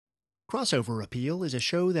Crossover Appeal is a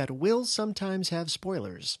show that will sometimes have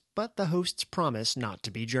spoilers, but the hosts promise not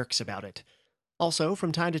to be jerks about it. Also,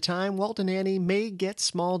 from time to time, Walt and Annie may get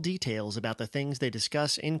small details about the things they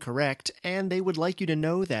discuss incorrect, and they would like you to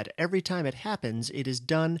know that every time it happens, it is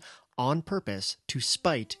done on purpose to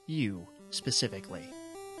spite you specifically.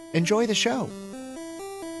 Enjoy the show!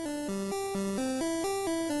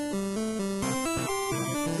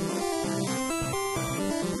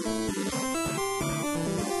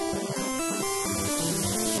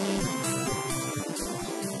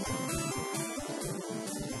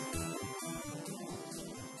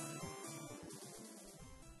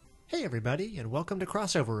 Hey everybody, and welcome to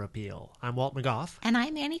Crossover Appeal. I'm Walt McGough. And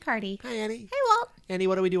I'm Annie Carty. Hi Annie. Hey Walt. Annie,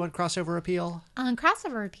 what do we do on Crossover Appeal? On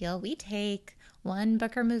Crossover Appeal, we take one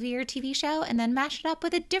book or movie or TV show and then mash it up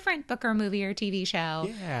with a different book or movie or TV show.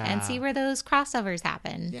 Yeah. And see where those crossovers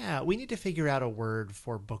happen. Yeah, we need to figure out a word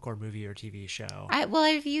for book or movie or TV show.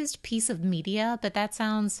 I've used piece of media, but that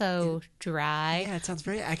sounds so dry. Yeah, it sounds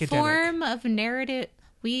very academic. Form of narrative.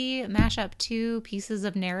 We mash up two pieces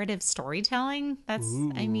of narrative storytelling.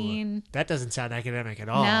 That doesn't sound academic at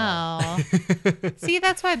all. No. See,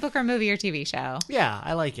 that's why book or movie or TV show. Yeah,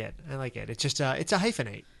 I like it. It's just it's a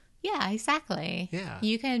hyphenate. Yeah, exactly. Yeah.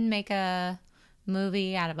 You can make a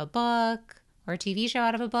movie out of a book, or a TV show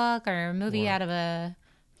out of a book, or a movie out of a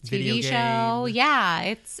Video TV show. game. Yeah,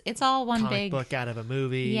 it's all one Comic big book out of a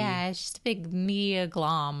movie. Yeah, it's just a big media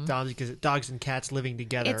glom. Dogs and cats living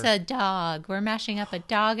together. It's a dog. We're mashing up a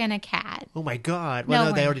dog and a cat. Oh my god. No, Well, no,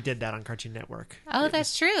 we're they not. already did that on Cartoon Network. Oh,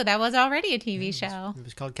 that's true. That was already a TV show. It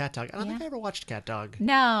was called Cat Dog. I don't think I ever watched Cat Dog.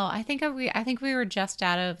 No, I think we were just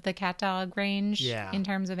out of the cat dog range Yeah. in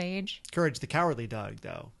terms of age. Courage the Cowardly Dog,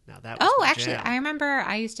 though. Now that was Oh, my actually, jam. I remember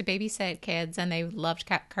I used to babysit kids and they loved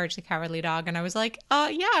Courage the Cowardly Dog. And I was like,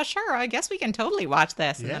 yeah, sure. I guess we can totally watch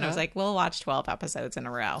this. And then I was Yeah. like, we'll watch 12 episodes in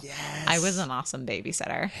a row. Yes. I was an awesome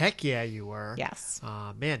babysitter. Heck yeah, you were. Yes.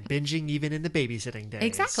 Man, binging even in the babysitting days.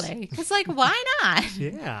 Exactly. It's like, why not?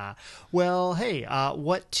 Yeah. Well, hey,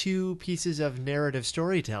 what two pieces of narrative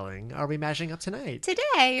storytelling are we mashing up tonight?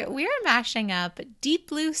 Today, we're mashing up Deep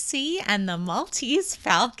Blue Sea and the Maltese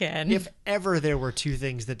Falcon. If ever there were two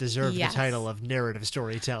things that deserve Yes. the title of narrative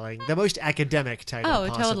storytelling, the most academic title Oh,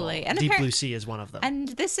 possible. totally. And Deep Blue Sea is one of them. And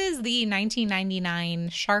this is the 1999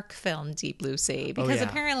 shark film Deep Blue Sea, because yeah.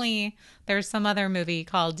 apparently there's some other movie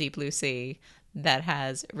called Deep Blue Sea that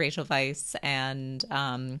has Rachel Weisz and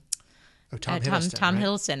Tom Tom Hiddleston, right?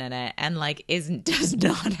 Hiddleston in it, and does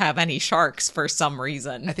not have any sharks for some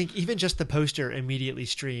reason. I think even just the poster immediately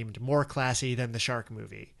streamed more classy than the shark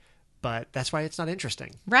movie. But that's why it's not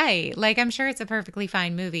interesting. Right. Like, I'm sure it's a perfectly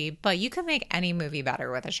fine movie, but you could make any movie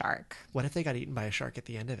better with a shark. What if they got eaten by a shark at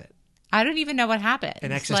the end of it? I don't even know what happened.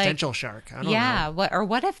 An existential shark. I don't know.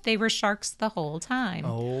 What if they were sharks the whole time?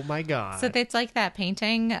 Oh my god. So it's like that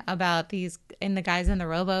painting about the guys in the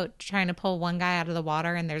rowboat trying to pull one guy out of the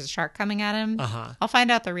water and there's a shark coming at him. Uh-huh. I'll find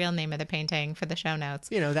out the real name of the painting for the show notes.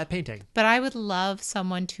 That painting. But I would love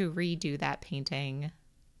someone to redo that painting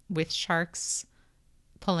with sharks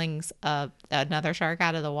pulling another shark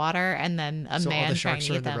out of the water and then a So man all the trying sharks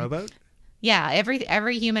to are eat in the them. rowboat? Yeah,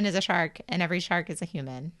 every human is a shark and every shark is a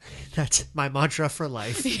human. That's my mantra for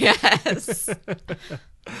life. Yes.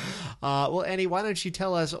 Well, Annie, why don't you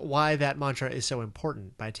tell us why that mantra is so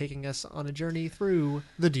important by taking us on a journey through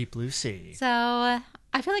the Deep Blue Sea? So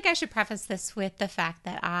I feel like I should preface this with the fact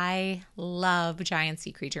that I love giant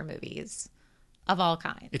sea creature movies of all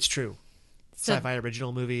kinds. It's true. So- Sci-fi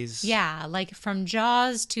original movies. Yeah, like from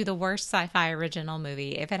Jaws to the worst sci-fi original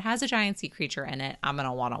movie. If it has a giant sea creature in it, I'm going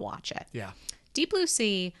to want to watch it. Yeah. Deep Blue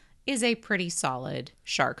Sea is a pretty solid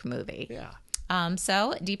shark movie. Yeah.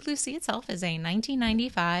 So Deep Blue Sea itself is a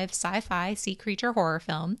 1995 sci-fi sea creature horror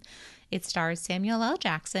film. It stars Samuel L.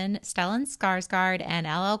 Jackson, Stellan Skarsgård, and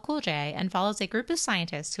LL Cool J, and follows a group of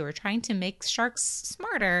scientists who are trying to make sharks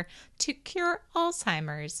smarter to cure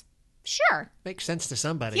Alzheimer's. Sure. Makes sense to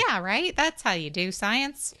somebody. Yeah, right? That's how you do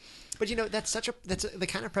science. But that's the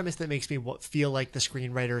kind of premise that makes me feel like the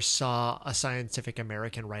screenwriter saw a Scientific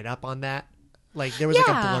American write-up on that. Like there was like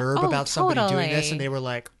a Yeah. blurb Oh, about somebody doing this, totally. and they were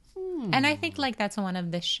like, And I think like that's one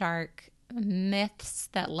of the shark myths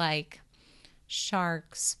that like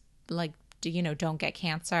sharks like don't get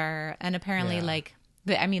cancer, and apparently Yeah.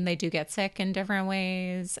 they do get sick in different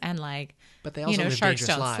ways, and like but they also live sharks dangerous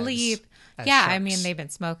don't lives sleep. as Yeah, I sharks. mean they've been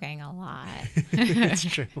smoking a lot. It's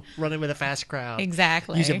true. Running with a fast crowd.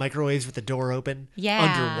 Exactly. Using microwaves with the door open. Yeah.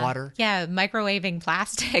 Underwater. Yeah, microwaving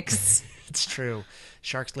plastics. It's true.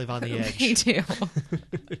 Sharks live on the edge. They do.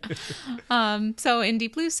 So in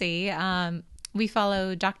Deep Blue Sea, We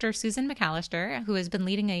follow Dr. Susan McAllister, who has been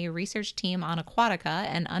leading a research team on Aquatica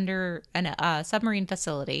and under a submarine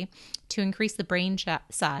facility to increase the brain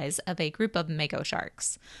size of a group of mako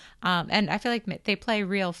sharks. And I feel like they play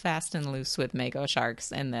real fast and loose with mako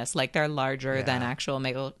sharks in this. Like, they're larger than actual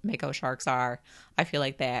mako sharks are. I feel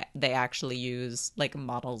like they actually use like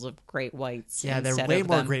models of great whites. Yeah, they're way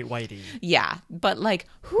more great whitey. Yeah, but like,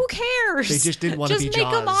 who cares? They just didn't want to be Jaws. Just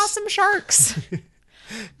make them awesome sharks.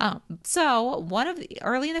 So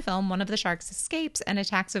early in the film, one of the sharks escapes and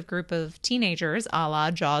attacks a group of teenagers, a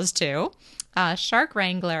la Jaws 2. Shark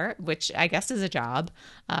Wrangler, which I guess is a job,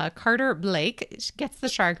 Carter Blake gets the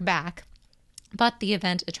shark back, but the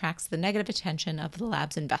event attracts the negative attention of the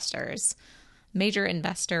lab's investors. Major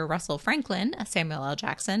investor Russell Franklin, Samuel L.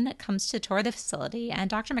 Jackson, comes to tour the facility, and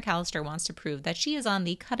Dr. McAllister wants to prove that she is on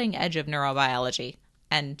the cutting edge of neurobiology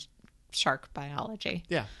and shark biology.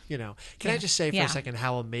 Yeah, Can I just say for a second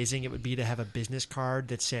how amazing it would be to have a business card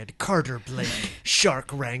that said Carter Blake, Shark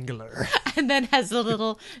Wrangler. And then has a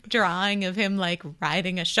little drawing of him like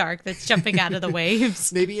riding a shark that's jumping out of the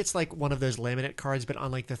waves. Maybe it's like one of those laminate cards, but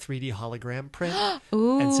on like the 3D hologram print.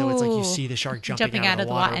 Ooh. And so it's like you see the shark jumping out of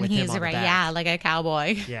the water and with he's him on the back. Yeah, like a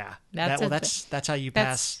cowboy. Yeah. That's how you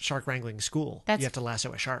pass shark wrangling school. You have to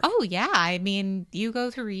lasso a shark. Oh yeah, I mean, you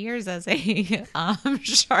go through years as a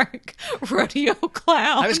shark rodeo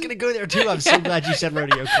clown. I was going to go there too. I'm so glad you said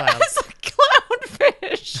rodeo clown. It's a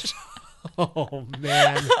clownfish. Oh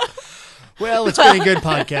man. Well, it's been a good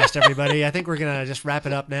podcast, everybody. I think we're going to just wrap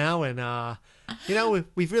it up now. And,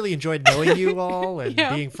 we've really enjoyed knowing you all and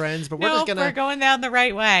being friends. But we're going down the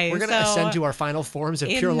right way. We're going to ascend to our final forms of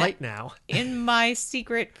pure light now. In my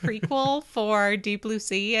secret prequel for Deep Blue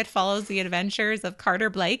Sea, it follows the adventures of Carter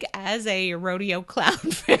Blake as a rodeo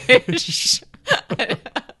clownfish.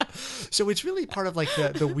 So it's really part of like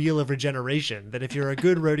the wheel of regeneration, that if you're a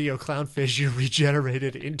good rodeo clownfish, you're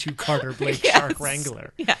regenerated into Carter Blake, Shark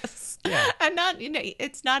Wrangler. Yes. Yeah. And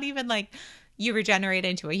it's not even like you regenerate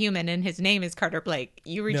into a human and his name is Carter Blake.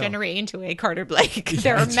 You regenerate into a Carter Blake.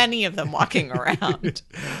 There are many of them walking around.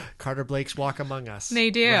 Carter Blakes walk among us. They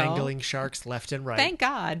do. Wrangling sharks left and right. Thank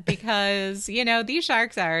God, because, these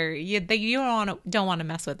sharks you don't want to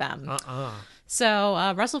mess with them.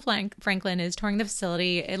 So Russell Franklin is touring the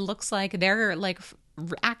facility. It looks like they're like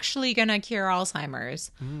actually going to cure Alzheimer's.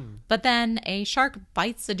 But then a shark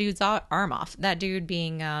bites the dude's arm off. That dude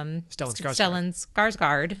being Stellan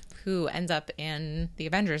Skarsgård, who ends up in the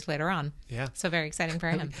Avengers later on. Yeah. So very exciting for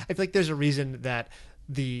him. I feel like there's a reason that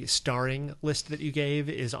the starring list that you gave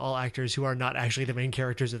is all actors who are not actually the main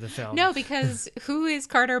characters of the film. No, because who is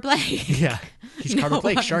Carter Blake? Yeah, he's Carter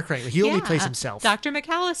Blake, Shark Wrangler. He only plays himself. Dr.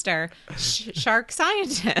 McAllister, shark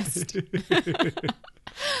scientist.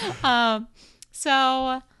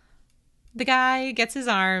 So the guy gets his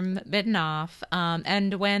arm bitten off,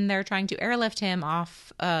 and when they're trying to airlift him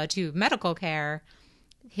off to medical care,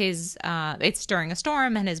 it's during a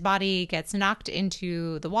storm and his body gets knocked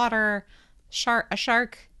into the water. A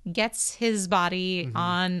shark gets his body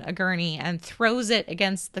on a gurney and throws it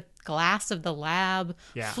against the glass of the lab,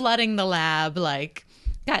 flooding the lab. Like,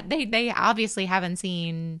 God, they obviously haven't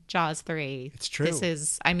seen Jaws 3. It's true.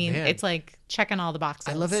 It's like checking all the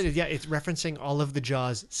boxes. I love it. Yeah, it's referencing all of the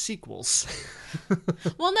Jaws sequels.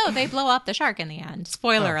 Well, no, they blow up the shark in the end.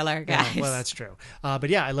 Spoiler alert, guys. Well, that's true. But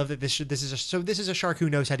yeah, I love that this is a shark who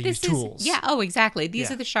knows how to use tools. Yeah. Oh, exactly.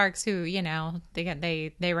 These are the sharks who,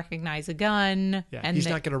 they recognize a gun. Yeah. And he's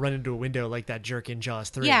not going to run into a window like that jerk in Jaws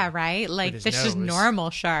 3. Yeah, right. Like this is normal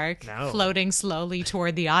shark floating slowly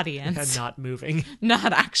toward the audience and not moving.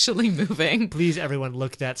 Not actually moving. Please, everyone,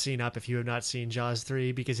 look that scene up if you have not seen Jaws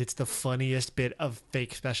 3, because it's the funniest bit of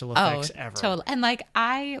fake special effects ever. Totally. And like,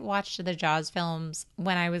 I watched the Jaws films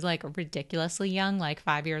when I was like ridiculously young, like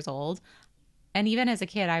 5 years old. And even as a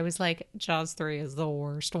kid, I was like, Jaws 3 is the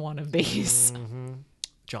worst one of these. Mm-hmm.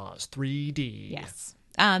 Jaws 3D. Yes.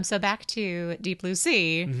 So back to Deep Blue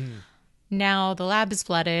Sea. Now the lab is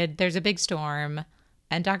flooded. There's a big storm.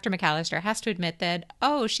 And Dr. McAllister has to admit that,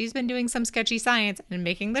 she's been doing some sketchy science and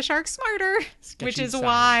making the sharks smarter, which is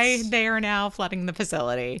why they are now flooding the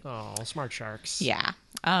facility. Oh, smart sharks. Yeah.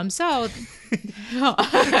 So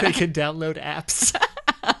they can download apps.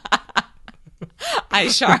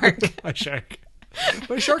 iShark. iShark.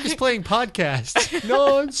 My shark is playing podcasts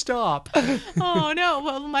non-stop. Oh, no.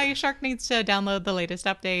 Well, my shark needs to download the latest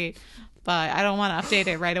update, but I don't want to update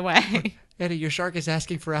it right away. Eddie, your shark is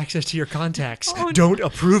asking for access to your contacts. Don't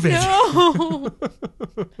approve it. No.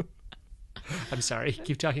 I'm sorry.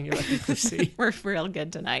 Keep talking about Deep Blue Sea. We're real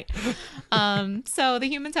good tonight. So the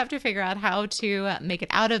humans have to figure out how to make it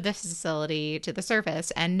out of this facility to the surface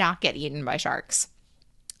and not get eaten by sharks.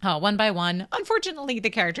 One by one. Unfortunately, the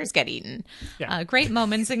characters get eaten. Yeah. Great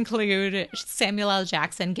moments include Samuel L.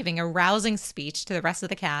 Jackson giving a rousing speech to the rest of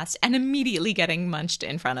the cast and immediately getting munched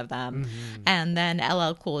in front of them. Mm-hmm. And then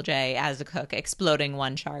LL Cool J as a cook exploding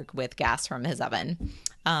one shark with gas from his oven.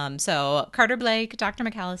 So Carter Blake, Dr.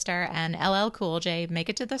 McAllister, and LL Cool J make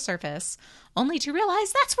it to the surface, only to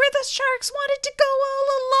realize that's where the sharks wanted to go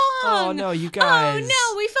all along. Oh, no, you guys. Oh,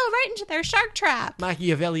 no, we fell right into their shark trap.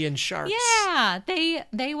 Machiavellian sharks. Yeah,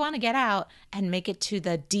 they want to get out and make it to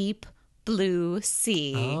the deep blue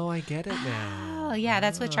sea. Oh, I get it now. Oh, yeah,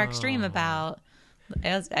 that's what sharks dream about.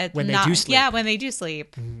 When they do sleep. Yeah, when they do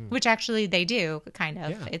sleep, which actually they do, kind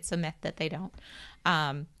of. Yeah. It's a myth that they don't.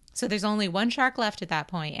 So there's only one shark left at that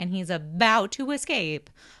point, and he's about to escape.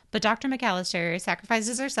 But Dr. McAllister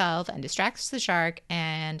sacrifices herself and distracts the shark,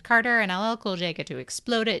 and Carter and LL Cool J get to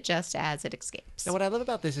explode it just as it escapes. Now, what I love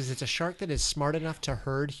about this is it's a shark that is smart enough to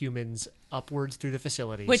herd humans upwards through the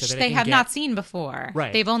facility. Which so that they have not seen before.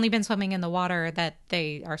 Right. They've only been swimming in the water that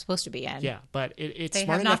they are supposed to be in. Yeah, but it's They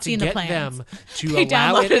smart have enough not to seen the get plans. them to They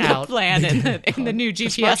allow it downloaded out. the plan in the new The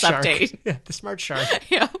smart GPS shark. update. Yeah, the smart shark.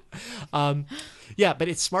 Yeah. Yeah, but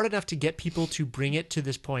it's smart enough to get people to bring it to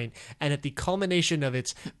this point, and at the culmination of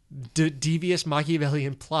its devious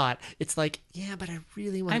Machiavellian plot, it's like, yeah, but I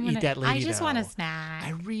really want to eat that lady. I just want a a snack.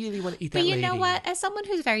 I really want to eat that But lady. you know what? As someone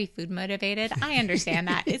who's very food motivated, I understand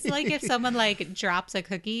that. It's like if someone like drops a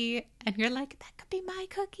cookie and you're like, that could be my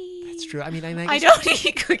cookie. It's true. I mean, I I guess, don't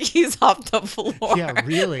eat cookies off the floor. Yeah,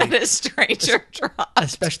 really. That a stranger dropped.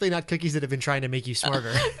 especially not cookies that have been trying to make you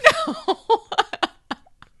smarter.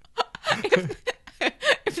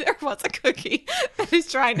 If there was a cookie that is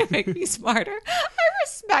trying to make me smarter, I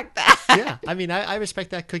respect that. Yeah, I mean, I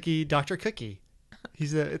respect that cookie, Dr. Cookie.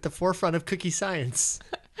 He's at the forefront of cookie science.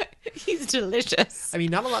 He's delicious. I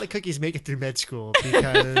mean, not a lot of cookies make it through med school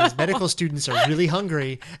because medical students are really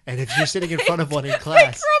hungry, and if you're sitting in front of one in They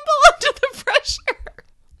class, crumble under the pressure.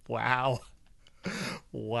 wow.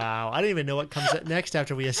 Wow. I don't even know what comes next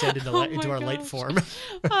after we ascend into our light gosh. form.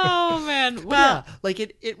 Oh man. But Well, yeah, like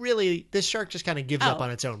it really, this shark just kind of gives up on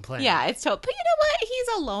its own plan. yeah, it's total. But you know what?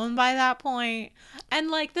 He's alone by that point, and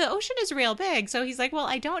like the ocean is real big, so he's like, well,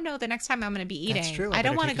 I don't know the next time I'm going to be eating. That's true. I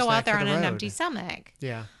don't better want to take a go out snack there for on the an road. empty stomach.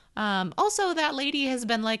 Yeah. Also, that lady has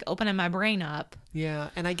been like opening my brain up. Yeah.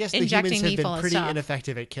 And I guess the Injecting humans me have full been of pretty stuff.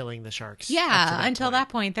 ineffective at killing the sharks. up to Yeah, until point. that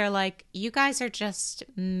point, they're like, you guys are just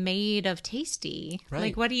made of tasty. Right.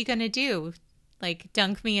 Like, what are you going to do? Like,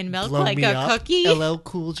 dunk me in milk Blow like me a up, cookie? LL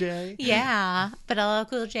Cool J. Yeah, but LL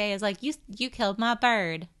Cool J is like, you killed my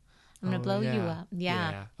bird. I'm going to blow you yeah. up.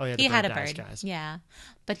 Yeah. Yeah. Oh, yeah, the He had a bird dies, bird. guys. Yeah.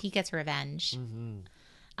 But he gets revenge. Mm-hmm.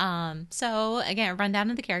 So, again, rundown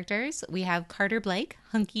of the characters. We have Carter Blake,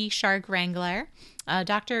 hunky shark wrangler.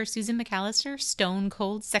 Dr. Susan McAllister, stone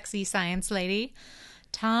cold sexy science lady.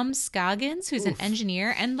 Tom Scoggins, who's an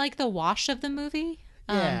engineer and like the Wash of the movie.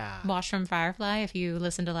 Yeah. Wash from Firefly, if you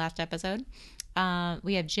listened to last episode.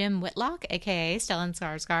 We have Jim Whitlock, a.k.a. Stellan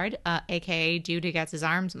Skarsgård, a.k.a. dude who gets his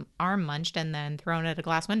arm munched and then thrown at a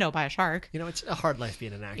glass window by a shark. You know, it's a hard life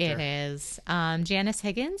being an actor. It is. Janice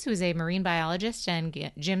Higgins, who's a marine biologist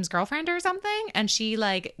and Jim's girlfriend or something, and she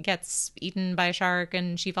like gets eaten by a shark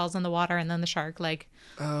and she falls in the water and then the shark like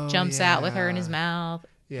jumps out with her in his mouth.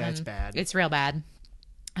 Yeah, it's And bad. It's real bad.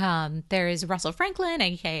 There is Russell Franklin,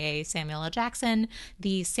 aka Samuel L. Jackson,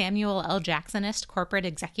 the Samuel L. Jacksonist corporate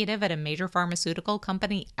executive at a major pharmaceutical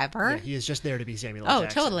company ever. Yeah, he is just there to be Samuel L. Oh,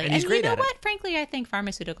 Jackson. totally. And he's great you know at what? Frankly, I think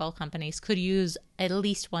pharmaceutical companies could use at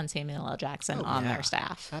least one Samuel L. Jackson on yeah. their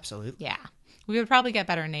staff. Absolutely. Yeah. We would probably get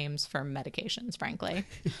better names for medications, frankly,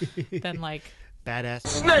 than like. Badass.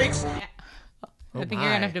 Snakes! I think you're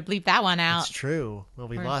going to have to bleep that one out. It's true. Well,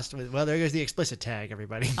 we lost. Well, there goes the explicit tag,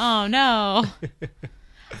 everybody. Oh, no.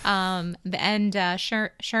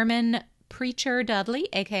 Sherman Preacher Dudley,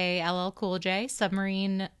 aka LL Cool J,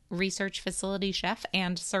 submarine research facility chef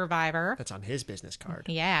and survivor. That's on his business card.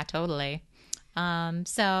 Yeah, totally.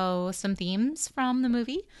 So some themes from the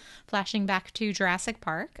movie. Flashing back to Jurassic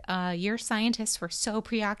Park, your scientists were so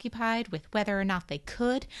preoccupied with whether or not they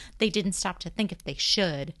could, they didn't stop to think if they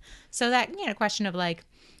should. So that, question of like,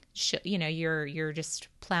 you're just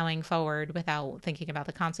plowing forward without thinking about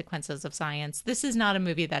the consequences of science. This is not a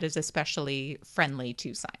movie that is especially friendly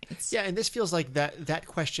to science. Yeah, and this feels like that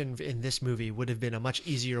question in this movie would have been a much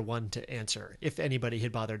easier one to answer if anybody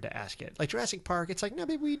had bothered to ask it. Like Jurassic Park, it's like, no,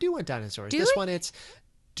 maybe we do want dinosaurs. This one, it's,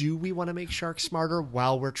 do we want to make sharks smarter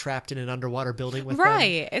while we're trapped in an underwater building with them?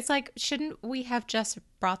 Right. It's like, shouldn't we have just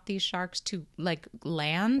brought these sharks to like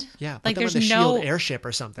land? Yeah, put like them on there's the no SHIELD airship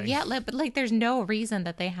or something. Yeah, but like there's no reason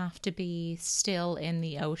that they have to be still in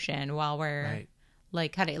the ocean while we're Right.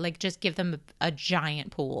 like cut it, like just give them a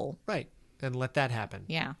giant pool. Right. And let that happen.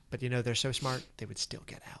 Yeah. But they're so smart, they would still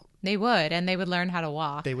get out. They would, and they would learn how to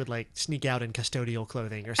walk. They would like sneak out in custodial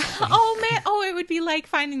clothing or something. Oh man! Oh, it would be like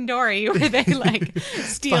Finding Dory, where they like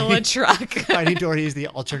steal a truck. Finding Dory is the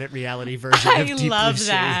alternate reality version of Deep Blue Sea. I love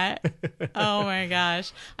that. Oh my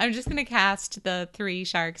gosh! I'm just gonna cast the 3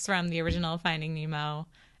 sharks from the original Finding Nemo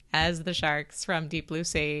as the sharks from Deep Blue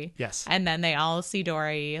Sea. Yes. And then they all see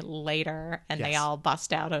Dory later, and they all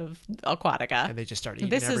bust out of Aquatica. And they just start eating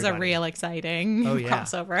This everybody. is a real exciting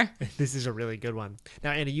crossover. This is a really good one.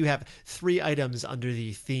 Now, Annie, you have 3 items under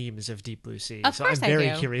the themes of Deep Blue Sea. Of course I'm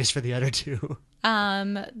very curious for the other 2.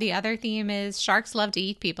 The other theme is sharks love to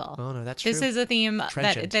eat people. Oh, no, that's true. This is a theme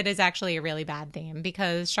Trenchant. that is actually a really bad theme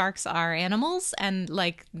because sharks are animals and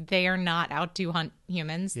like they are not out to hunt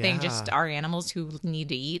humans. They just are animals who need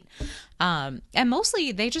to eat. And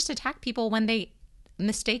mostly they just attack people when they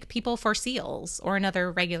mistake people for seals or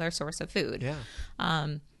another regular source of food. Yeah.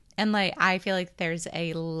 And like I feel like there's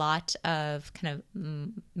a lot of kind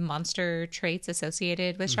of monster traits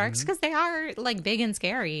associated with sharks because they are like big and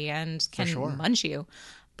scary and can munch you.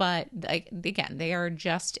 But like, again, they are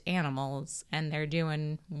just animals and they're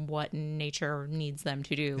doing what nature needs them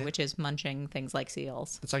to do, which is munching things like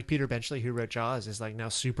seals. It's like Peter Benchley, who wrote Jaws, is like now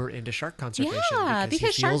super into shark conservation because he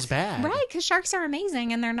feels sharks, bad. Right, because sharks are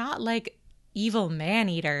amazing and they're not like evil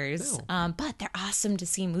man-eaters, but they're awesome to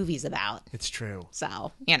see movies about. It's true.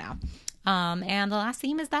 So, and the last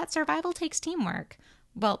theme is that survival takes teamwork.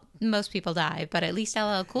 Well, most people die, but at least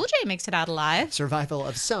LL Cool J makes it out alive. Survival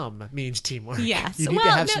of some means teamwork. Yes. You need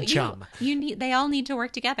to have some chum. They all need to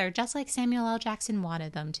work together, just like Samuel L. Jackson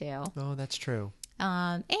wanted them to. Oh, that's true.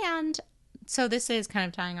 And so this is kind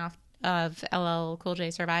of tying off of LL Cool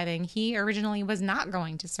J surviving. He originally was not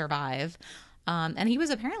going to survive. And he was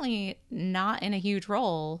apparently not in a huge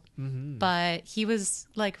role, but he was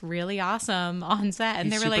like really awesome on set. And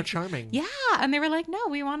He's they were super like, charming. Yeah. And they were like, no,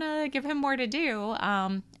 we want to give him more to do.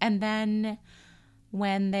 And then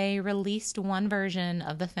when they released one version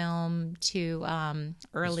of the film to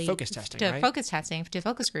early focus testing, to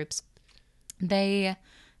focus groups, they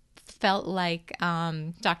felt like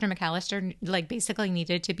Dr. McAllister like basically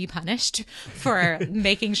needed to be punished for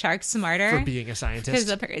making sharks smarter. For being a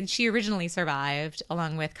scientist. Because she originally survived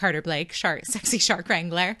along with Carter Blake, sexy shark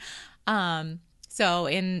wrangler. So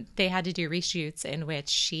they had to do reshoots in which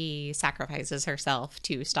she sacrifices herself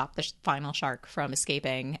to stop the final shark from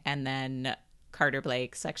escaping, and then Carter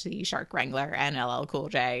Blake, sexy shark wrangler, and LL Cool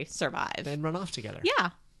J survive. And run off together. Yeah,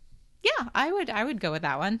 I would go with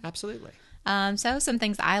that one. Absolutely. So some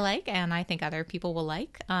things I like and I think other people will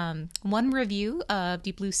like. One review of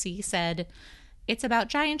Deep Blue Sea said, it's about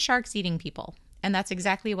giant sharks eating people. And that's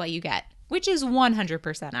exactly what you get, which is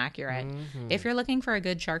 100% accurate. If you're looking for a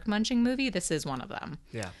good shark munching movie, this is one of them.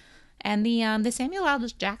 Yeah. And the Samuel L.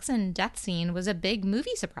 Jackson death scene was a big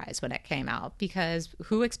movie surprise when it came out, because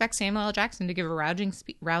who expects Samuel L. Jackson to give a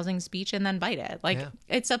rousing speech and then bite it?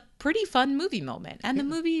 It's a pretty fun movie moment. And the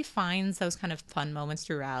movie finds those kind of fun moments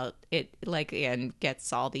throughout it, and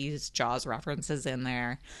gets all these Jaws references in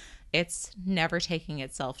there. It's never taking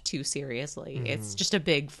itself too seriously. It's just a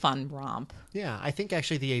big fun romp. Yeah, I think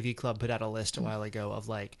actually the AV Club put out a list a while ago of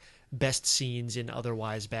like best scenes in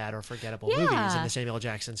otherwise bad or forgettable movies, and the Samuel L.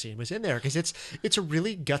 Jackson scene was in there because it's a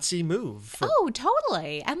really gutsy move. Oh,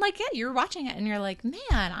 totally. And like, you're watching it and you're like,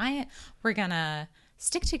 man, we're gonna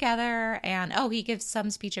stick together. And he gives some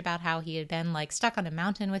speech about how he had been like stuck on a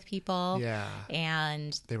mountain with people. Yeah.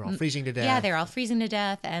 And they were all freezing to death. Yeah, they were all freezing to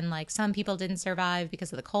death. And like some people didn't survive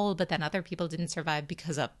because of the cold, but then other people didn't survive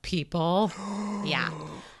because of people. Yeah.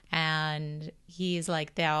 And he's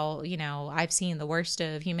like, I've seen the worst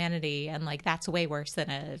of humanity, and like that's way worse than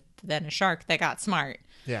a shark that got smart.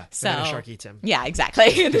 Yeah. So and then a shark eats him. Yeah,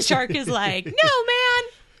 exactly. And the shark is like, no,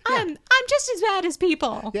 man, I'm just as bad as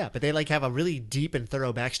people. Yeah, but they like have a really deep and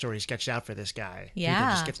thorough backstory sketched out for this guy. Yeah.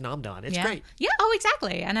 He just gets nommed on. It's great. Yeah. Oh,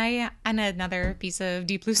 exactly. And another piece of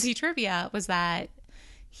Deep Blue Sea trivia was that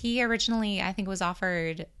he originally, I think, was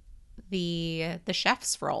offered the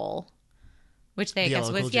chef's role, which they guess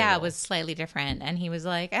was slightly different. And he was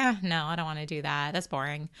like, no, I don't want to do that. That's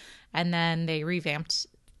boring. And then they revamped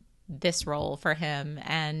this role for him,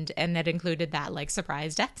 and it included that like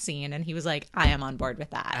surprise death scene, and he was like, I am on board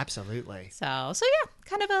with that. Absolutely. So yeah,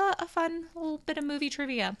 kind of a fun little bit of movie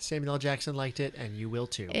trivia. Samuel L. Jackson liked it, and you will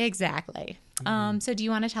too. Exactly. So do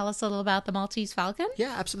you want to tell us a little about The Maltese Falcon?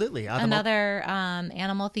 Yeah, absolutely. Another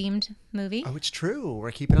animal themed movie. Oh, it's true.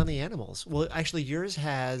 We're keeping on the animals. Well, actually, yours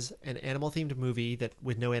has an animal themed movie that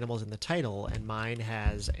with no animals in the title, and mine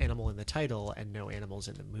has animal in the title and no animals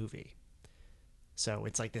in the movie. So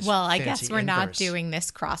it's like this. Well, I fancy guess we're not inverse. doing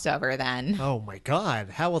this crossover then. Oh my God!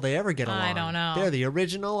 How will they ever get along? I don't know. They're the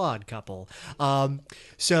original Odd Couple.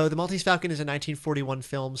 So The Maltese Falcon is a 1941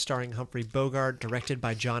 film starring Humphrey Bogart, directed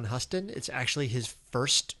by John Huston. It's actually his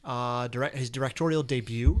first his directorial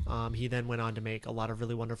debut. He then went on to make a lot of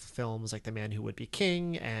really wonderful films like The Man Who Would Be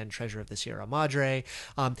King and Treasure of the Sierra Madre.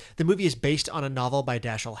 The movie is based on a novel by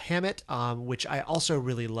Dashiell Hammett, which I also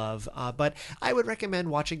really love. But I would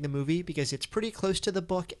recommend watching the movie because it's pretty close to the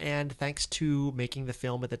book, and thanks to making the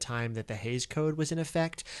film at the time that the Hays Code was in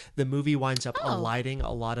effect, the movie winds up eliding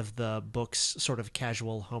a lot of the book's sort of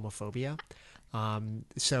casual homophobia.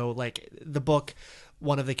 So like the book,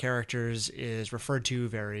 one of the characters is referred to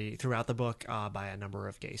very throughout the book by a number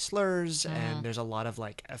of gay slurs, and there's a lot of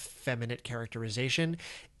like effeminate characterization.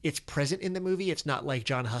 It's present in the movie. It's not like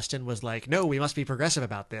John Huston was like, no, we must be progressive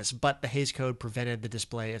about this, but the Hays Code prevented the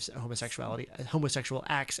display of homosexual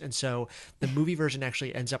acts, and so the movie version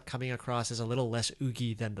actually ends up coming across as a little less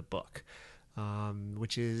oogie than the book,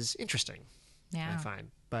 which is interesting. Yeah. I find.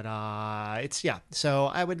 But so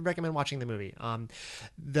I would recommend watching the movie.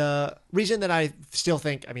 The reason that I still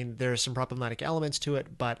think, I mean, there's some problematic elements to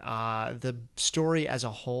it, but the story as a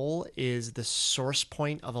whole is the source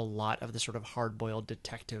point of a lot of the sort of hard-boiled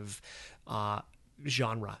detective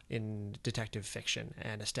genre in detective fiction,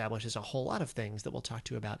 and establishes a whole lot of things that we'll talk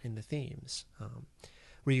to you about in the themes.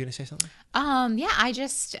 Were you going to say something? Yeah, I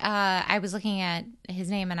just I was looking at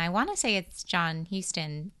his name, and I want to say it's John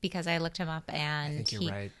Huston because I looked him up, and I think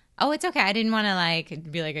you're right. Oh, it's okay. I didn't want to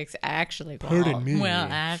like be like actually. Pardon me. Well,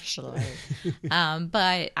 actually,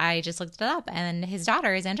 but I just looked it up, and his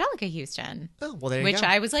daughter is Angelica Houston. Oh, well, there you Which go.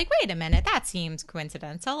 I was like, wait a minute, that seems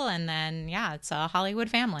coincidental, and then yeah, it's a Hollywood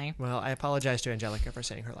family. Well, I apologize to Angelica for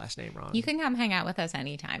saying her last name wrong. You can come hang out with us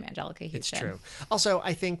anytime, Angelica Houston. It's true. Also,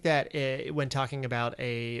 I think that when talking about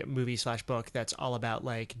a movie/book that's all about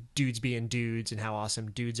like dudes being dudes and how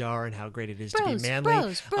awesome dudes are and how great it is to be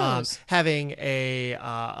manly, bros. having a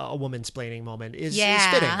woman splaining moment is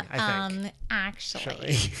fitting, I think.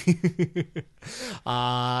 Actually.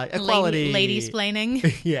 Equality. Lady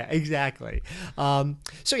splaining. Yeah, exactly.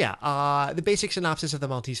 The basic synopsis of The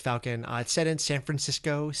Maltese Falcon. It's set in San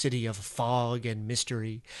Francisco, city of fog and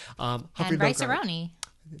mystery. Humphrey And Rice-A-Roni.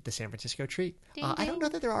 The San Francisco treat. Ding, I don't ding. know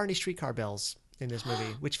that there are any streetcar bells in this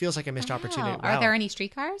movie, which feels like a missed opportunity. Are there any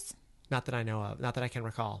streetcars? Not that I know of. Not that I can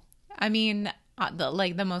recall. I mean,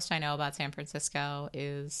 the most I know about San Francisco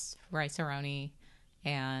is Rice-A-Roni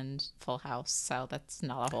and Full House, so that's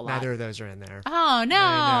not a whole lot. Neither of those are in there. Oh no!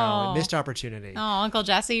 I know. Missed opportunity. Oh, Uncle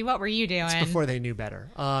Jesse, what were you doing? It's before they knew better.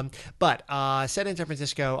 But set in San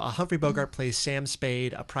Francisco, Humphrey Bogart plays Sam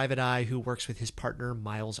Spade, a private eye who works with his partner,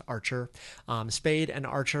 Miles Archer. Spade and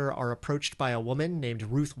Archer are approached by a woman named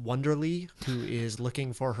Ruth Wonderly, who is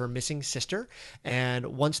looking for her missing sister,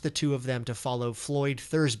 and wants the two of them to follow Floyd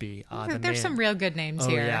Thursby. There's some real good names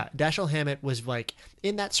here. Yeah. Dashiell Hammett was like,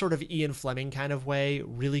 in that sort of Ian Fleming kind of way,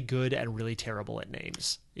 really good and really terrible at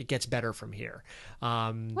names. It gets better from here.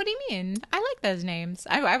 What do you mean? I like those names.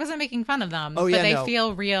 I wasn't making fun of them, Oh, yeah, but they no.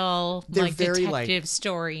 feel real, They're like very, detective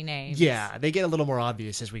story names. Yeah, they get a little more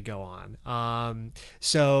obvious as we go on.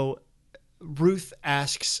 So Ruth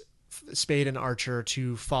asks Spade and Archer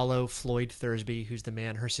to follow Floyd Thursby, who's the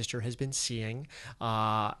man her sister has been seeing.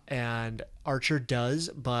 And Archer does,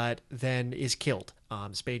 but then is killed.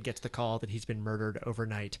 Spade gets the call that he's been murdered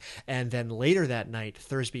overnight. And then later that night,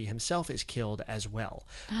 Thursby himself is killed as well.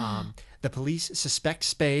 The police suspect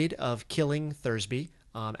Spade of killing Thursby.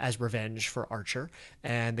 As revenge for Archer,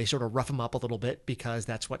 and they sort of rough him up a little bit because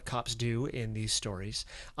that's what cops do in these stories.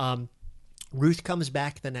 Ruth comes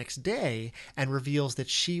back the next day and reveals that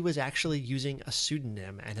she was actually using a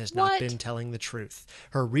pseudonym and has not been telling the truth.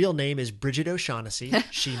 Her real name is Bridget O'Shaughnessy.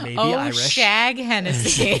 She may be Irish. Shag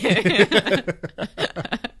Hennessy.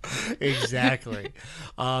 Exactly.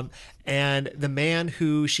 And the man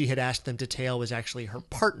who she had asked them to tail was actually her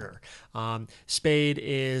partner. Spade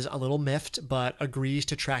is a little miffed, but agrees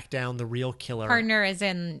to track down the real killer. Partner is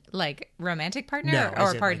in like romantic partner No, or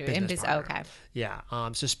as in, partner like, in business business. partner. Okay.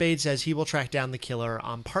 Yeah. So Spade says he will track down the killer,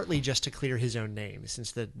 partly just to clear his own name,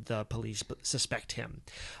 since the police suspect him.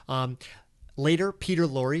 Later, Peter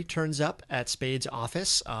Lorre turns up at Spade's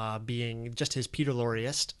office, being just his Peter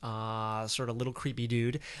Lorre-est, sort of little creepy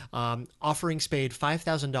dude, offering Spade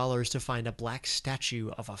 $5,000 to find a black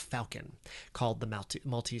statue of a falcon called the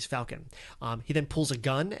Maltese Falcon. He then pulls a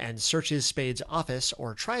gun and searches Spade's office,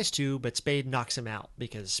 or tries to, but Spade knocks him out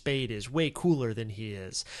because Spade is way cooler than he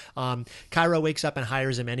is. Cairo wakes up and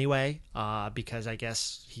hires him anyway, because I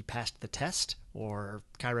guess he passed the test. or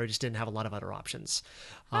Cairo just didn't have a lot of other options.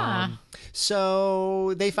 Huh.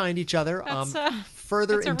 So they find each other.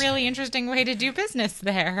 Further That's a really interesting way to do business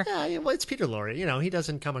there. Yeah, well, it's Peter Lorre. You know, he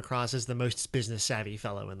doesn't come across as the most business savvy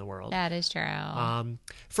fellow in the world. That is true.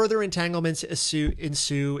 Further entanglements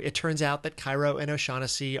ensue. It turns out that Cairo and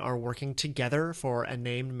O'Shaughnessy are working together for a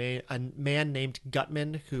man named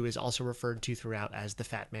Gutman, who is also referred to throughout as the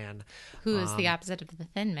Fat Man. Who is the opposite of the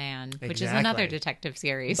Thin Man, which is exactly. another detective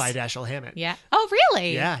series. By Dashiell Hammett. Yeah. Oh,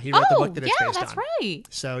 really? Yeah, he wrote the book that it's based that's on. right.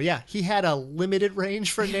 So, yeah, he had a limited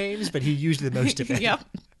range for names, but he used the most of it. Yep.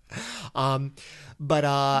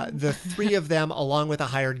 But the three of them, along with a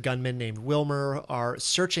hired gunman named Wilmer, are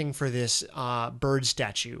searching for this bird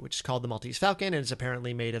statue, which is called the Maltese Falcon, and it's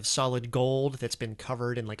apparently made of solid gold that's been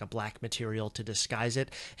covered in like a black material to disguise it.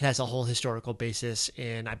 It has a whole historical basis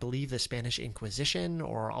in, I believe, the Spanish Inquisition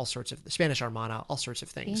or all sorts of the Spanish Armada, all sorts of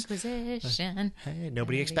things. Inquisition. Hey,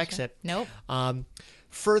 nobody expects it. Nope.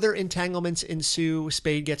 Further entanglements ensue.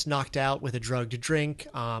 Spade gets knocked out with a drugged drink.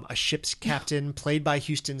 A ship's captain, played by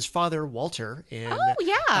Houston's father, Walter, in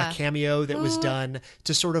a cameo that was done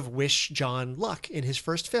to sort of wish John luck in his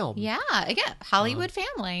first film. Yeah, again, Hollywood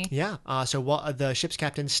family. Yeah. So the ship's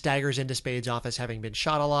captain staggers into Spade's office, having been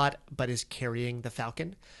shot a lot, but is carrying the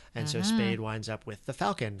Falcon. And so Spade winds up with the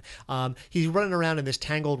Falcon. He's running around in this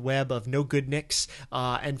tangled web of no good nicks,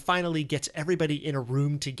 and finally gets everybody in a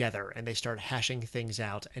room together, and they start hashing things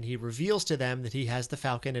out. And he reveals to them that he has the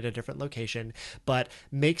Falcon at a different location, but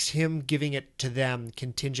makes him giving it to them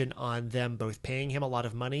contingent on them both paying him a lot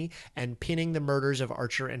of money and pinning the murders of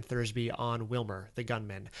Archer and Thursby on Wilmer, the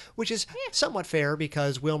gunman, which is somewhat fair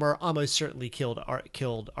because Wilmer almost certainly killed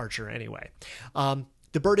Archer anyway.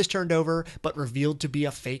 The bird is turned over, but revealed to be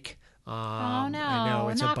a fake. Oh no! I know,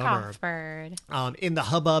 it's a bummer. Bird. In the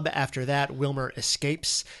hubbub after that, Wilmer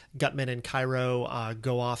escapes. Gutman and Cairo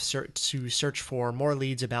go off to search for more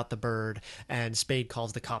leads about the bird, and Spade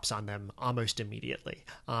calls the cops on them almost immediately.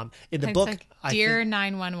 In the book, like, Dear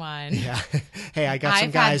 911. Yeah. Hey, I got some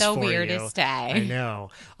guys for you. I've had the weirdest day. I know.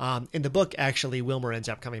 In the book, actually, Wilmer ends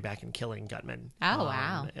up coming back and killing Gutman. Oh,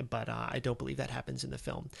 wow. But I don't believe that happens in the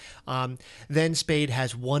film. Then Spade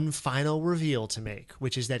has one final reveal to make,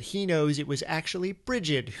 which is that he knows it was actually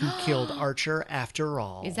Bridget who killed Archer after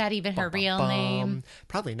all. Is that even her real name?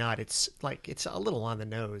 Probably not. It's a little on the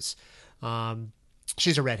nose.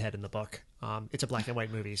 She's a redhead in the book. It's a black and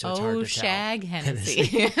white movie, so it's hard to tell. Shag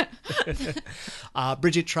Hennessy.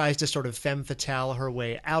 Bridget tries to sort of femme fatale her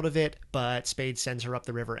way out of it, but Spade sends her up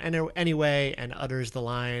the river anyway and utters the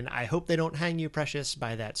line, "I hope they don't hang you, precious,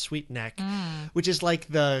 by that sweet neck," which is like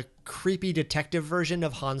the creepy detective version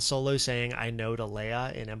of Han Solo saying "I know" to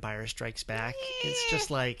Leia in Empire Strikes Back. It's just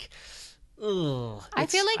like... Ugh, I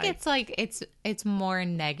feel like it's more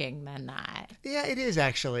negging than that. Yeah, it is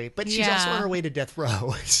actually. But she's also on her way to death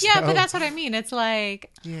row. So. Yeah, but that's what I mean. It's like,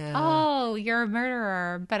 yeah. Oh, you're a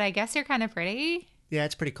murderer, but I guess you're kind of pretty. Yeah,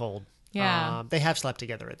 it's pretty cold. Yeah. They have slept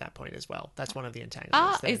together at that point as well. That's one of the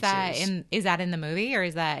entanglements. Is that in the movie or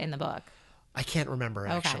is that in the book? I can't remember,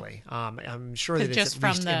 actually. I'm sure that it's just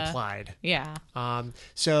at least implied. Yeah.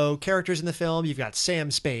 So characters in the film, you've got Sam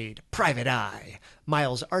Spade, Private Eye,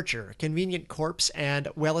 Miles Archer, convenient corpse, and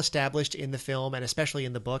well-established in the film, and especially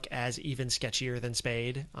in the book, as even sketchier than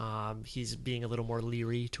Spade. He's being a little more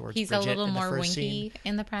leery towards Bridget. He's a little more winky scene.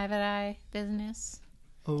 in the Private Eye business.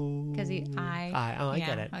 Oh, because I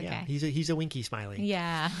get it. Okay. Yeah, he's a winky smiley.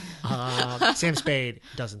 Yeah. Sam Spade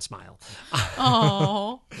doesn't smile.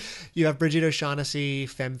 Oh. You have Bridget O'Shaughnessy,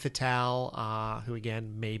 femme fatale, who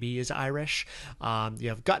again maybe is Irish. You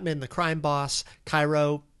have Gutman, the crime boss.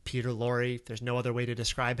 Cairo, Peter Lorre. There's no other way to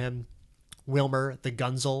describe him. Wilmer, the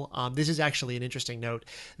Gunzel. This is actually an interesting note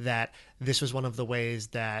that this was one of the ways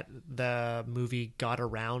that the movie got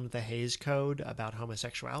around the Hays Code about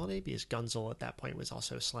homosexuality, because Gunzel at that point was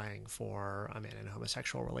also slang for a man in a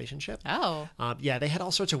homosexual relationship. Oh. Yeah, they had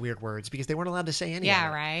all sorts of weird words because they weren't allowed to say any of it.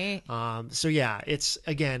 Right. So yeah, it's,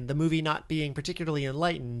 again, the movie not being particularly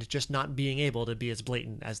enlightened, just not being able to be as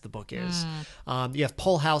blatant as the book is. You have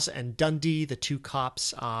Polehouse and Dundee, the two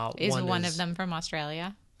cops. Is one of them from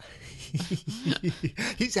Australia?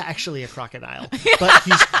 He's actually a crocodile,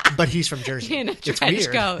 but he's from Jersey. In a trench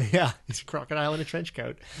coat. Yeah, he's a crocodile in a trench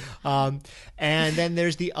coat. And then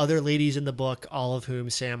there's the other ladies in the book, all of whom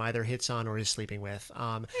Sam either hits on or is sleeping with.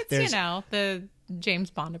 It's, the James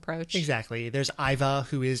Bond approach. Exactly. There's Iva,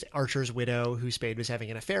 who is Archer's widow, who Spade was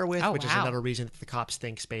having an affair with, which is another reason that the cops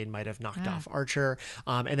think Spade might have knocked off Archer.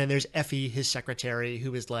 And then there's Effie, his secretary,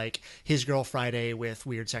 who is like his girl Friday with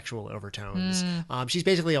weird sexual overtones. She's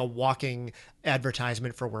basically a walking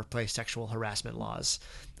advertisement for workplace sexual harassment laws.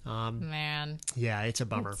 Man. Yeah, it's a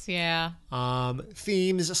bummer. Yeah.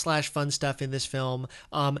 Themes / fun stuff in this film.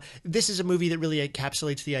 This is a movie that really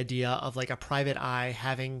encapsulates the idea of like a private eye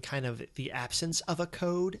having kind of the absence of a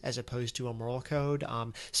code as opposed to a moral code.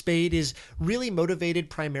 Spade is really motivated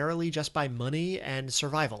primarily just by money and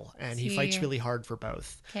survival, and he fights really hard for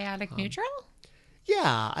both. Chaotic neutral?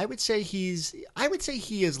 Yeah, I would say he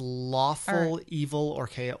is lawful evil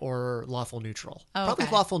or lawful neutral. Oh, Probably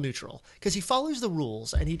okay. lawful neutral because he follows the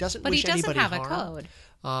rules and he doesn't But wish he doesn't anybody have harm. a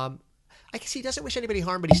code. I guess he doesn't wish anybody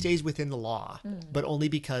harm, but he stays within the law, but only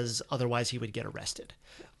because otherwise he would get arrested.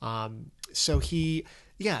 So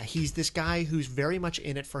he's this guy who's very much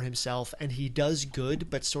in it for himself, and he does good,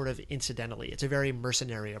 but sort of incidentally. It's a very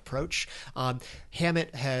mercenary approach.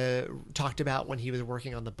 Hammett had talked about when he was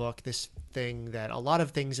working on the book, this thing that a lot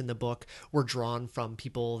of things in the book were drawn from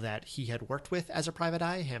people that he had worked with as a private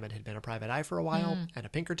eye. Hammett had been a private eye for a while, and a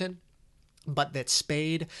Pinkerton. But that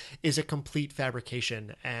Spade is a complete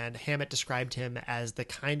fabrication, and Hammett described him as the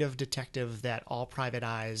kind of detective that all private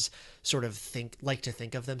eyes sort of like to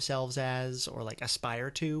think of themselves as, or like aspire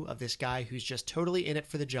to, of this guy who's just totally in it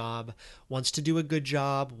for the job, wants to do a good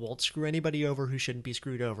job, won't screw anybody over who shouldn't be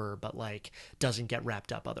screwed over, but like doesn't get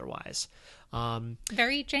wrapped up otherwise.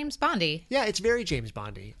 Very James Bondy. Yeah, it's very James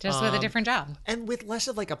Bondy. Just with a different job. And with less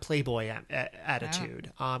of like a playboy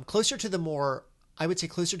attitude. Closer to the more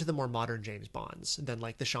modern James Bonds than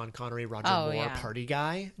like the Sean Connery, Roger Moore party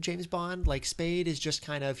guy James Bond. Like Spade is just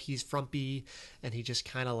kind of, he's frumpy and he just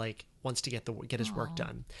kind of like wants to get his work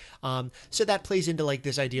done. So that plays into like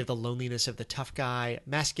this idea of the loneliness of the tough guy.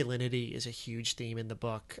 Masculinity is a huge theme in the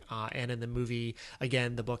book, and in the movie.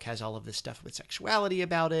 Again, the book has all of this stuff with sexuality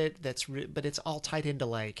about it. But it's all tied into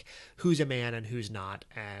like who's a man and who's not,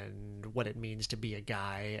 and what it means to be a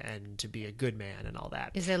guy and to be a good man and all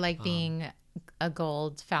that. Is it like being a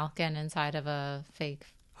gold falcon inside of a fake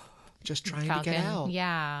just trying falcon? To get out?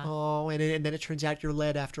 Yeah. Oh, and then it turns out you're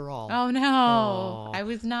led after all. Oh no! Oh. I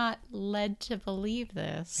was not led to believe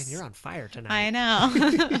this. And you're on fire tonight. I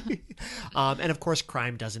know. And of course,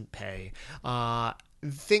 crime doesn't pay.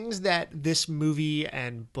 Things that this movie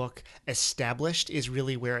and book established is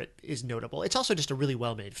really where it is notable. It's also just a really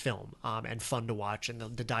well-made film, and fun to watch, and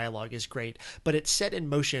the dialogue is great. But it set in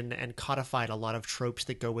motion and codified a lot of tropes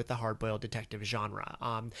that go with the hard-boiled detective genre.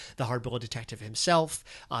 The hard-boiled detective himself,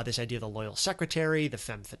 this idea of the loyal secretary, the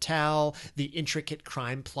femme fatale, the intricate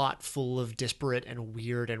crime plot full of disparate and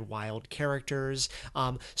weird and wild characters,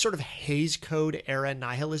 sort of Hays Code era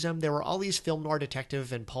nihilism. There were all these film noir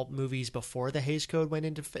detective and pulp movies before the Hays Code went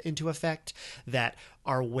into effect that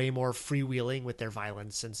are way more freewheeling with their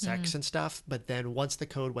violence and sex and stuff. But then once the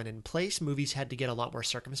code went in place, movies had to get a lot more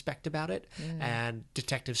circumspect about it, and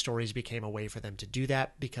detective stories became a way for them to do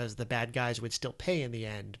that because the bad guys would still pay in the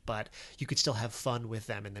end, but you could still have fun with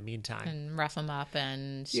them in the meantime. And rough them up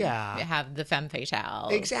and Yeah. have the femme fatale.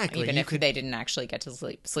 Exactly. Even You if could- they didn't actually get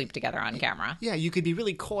to sleep together on camera. Yeah, you could be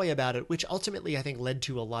really coy about it, which ultimately I think led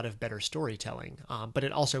to a lot of better storytelling. But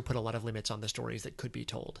it also put a lot of limits on the stories that could be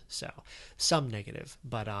told. So some negative,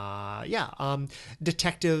 but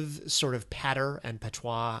detective sort of patter and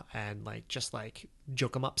patois and like just like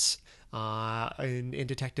joke 'em ups in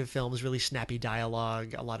detective films, really snappy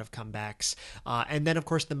dialogue, a lot of comebacks, and then of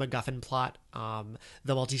course the MacGuffin plot.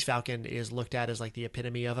 The Maltese Falcon is looked at as like the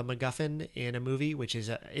epitome of a MacGuffin in a movie, which is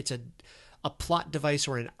a plot device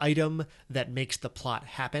or an item that makes the plot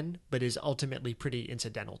happen, but is ultimately pretty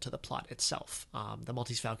incidental to the plot itself. The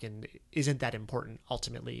Maltese Falcon isn't that important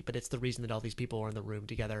ultimately, but it's the reason that all these people are in the room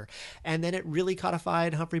together. And then it really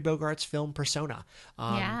codified Humphrey Bogart's film Persona.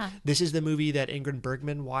 This is the movie that Ingrid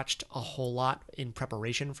Bergman watched a whole lot in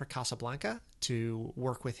preparation for Casablanca to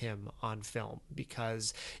work with him on film,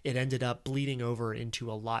 because it ended up bleeding over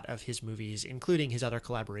into a lot of his movies, including his other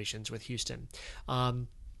collaborations with Huston.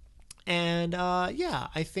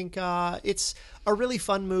 I think it's a really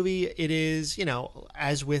fun movie. It is,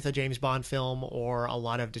 as with a James Bond film or a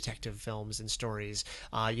lot of detective films and stories,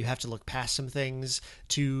 you have to look past some things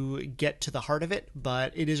to get to the heart of it,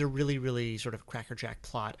 but it is a really, really sort of crackerjack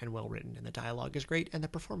plot and well written, and the dialogue is great, and the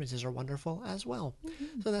performances are wonderful as well.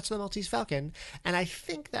 So that's The Maltese Falcon, and I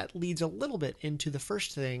think that leads a little bit into the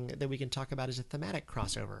first thing that we can talk about as a thematic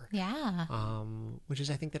crossover. Yeah. Which is,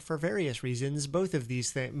 I think that for various reasons, both of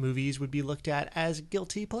these movies would be looked at as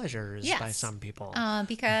guilty pleasures by some people.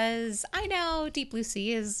 Because I know Deep Blue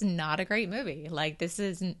Sea is not a great movie. Like, this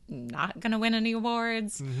is not going to win any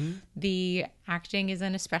awards. The acting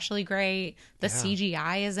isn't especially great. The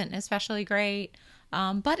CGI isn't especially great.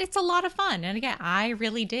 But it's a lot of fun. And again, I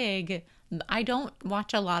really dig. I don't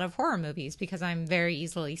watch a lot of horror movies because I'm very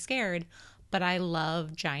easily scared. but I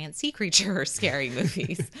love giant sea creature scary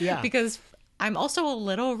movies. Yeah. Because I'm also a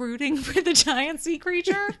little rooting for the giant sea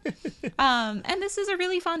creature. And this is a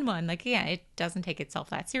really fun one. Like, yeah, it doesn't take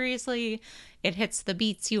itself that seriously. It hits the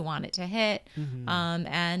beats you want it to hit.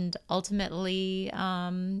 And ultimately,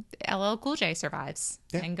 LL Cool J survives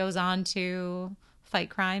and goes on to fight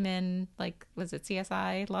crime in, like, was it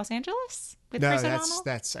CSI Los Angeles with Chris O'Donnell?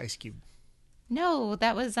 that's Ice Cube. No,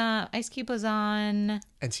 that was Ice Cube was on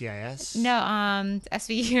NCIS? no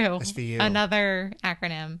SVU. SVU. Another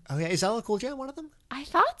acronym. Oh yeah, is LL Cool J one of them? I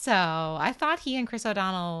thought so. I thought he and Chris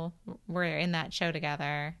O'Donnell were in that show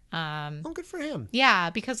together. Oh, good for him. Yeah,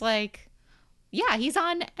 because like, yeah, he's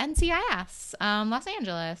on NCIS, Los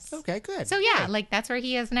Angeles. Okay, good. So yeah, Good. like that's where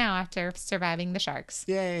he is now after surviving the sharks.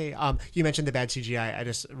 Yay. You mentioned the bad CGI. I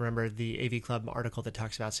just remember the AV Club article that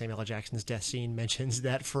talks about Samuel L. Jackson's death scene mentions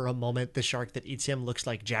that for a moment the shark that eats him looks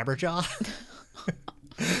like Jabberjaw.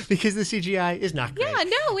 Because the CGI is not great. Yeah,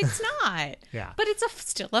 no, it's not. Yeah. But it's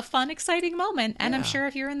still a fun, exciting moment. And I'm Yeah. sure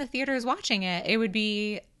if you're in the theaters watching it, it would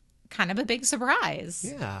be kind of a big surprise.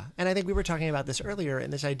 Yeah. And I think we were talking about this earlier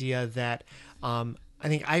in this idea that I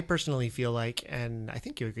think I personally feel like, and I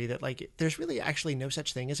think you agree, that like there's really actually no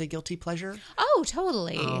such thing as a guilty pleasure. Oh,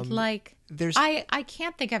 totally. Like, there's- I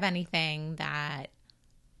can't think of anything that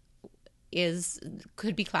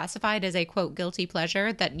could be classified as a quote guilty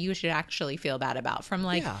pleasure that you should actually feel bad about, from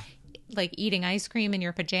like Yeah. like eating ice cream in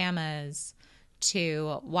your pajamas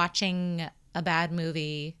to watching a bad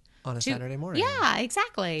movie On a Saturday morning. Yeah,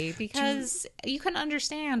 exactly. Because you can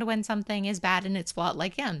understand when something is bad and it's flawed.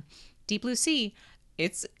 Like, Deep Blue Sea,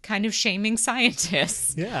 it's kind of shaming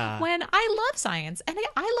scientists. Yeah. When I love science and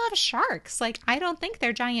I love sharks. Like, I don't think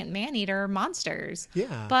they're giant man-eater monsters.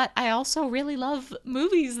 Yeah. But I also really love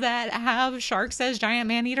movies that have sharks as giant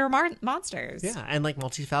man-eater monsters. Yeah, and like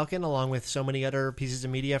Maltese Falcon, along with so many other pieces of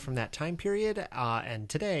media from that time period and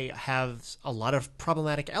today, have a lot of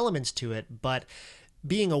problematic elements to it, but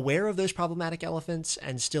being aware of those problematic elephants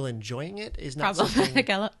and still enjoying it is not Problematic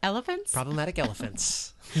elephants? Problematic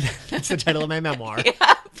elephants. That's the title of my memoir.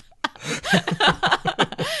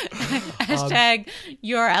 Hashtag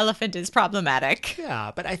your elephant is problematic.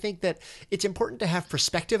 Yeah, but I think that it's important to have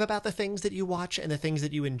perspective about the things that you watch and the things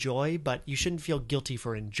that you enjoy, but you shouldn't feel guilty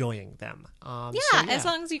for enjoying them. As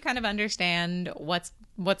long as you kind of understand what's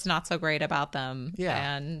not so great about them,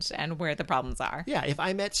 Yeah. and where the problems are. Yeah, if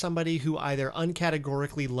I met somebody who either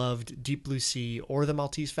uncategorically loved Deep Blue Sea or the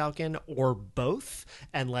Maltese Falcon or both,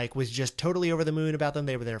 and like was just totally over the moon about them,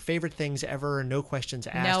 they were their favorite things ever, no questions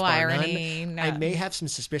asked, No bar irony, none, no- I may have some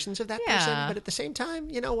suspicions of that person, Yeah. but at the same time,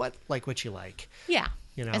 you know what? Like what you like. Yeah.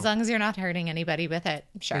 You know. As long as you're not hurting anybody with it.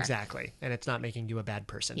 Sure. Exactly, and it's not making you a bad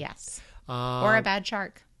person. Yes. Or a bad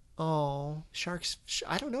shark. Oh, sharks.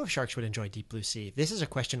 I don't know if sharks would enjoy Deep Blue Sea. This is a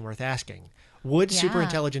question worth asking. Would Yeah. super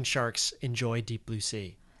intelligent sharks enjoy Deep Blue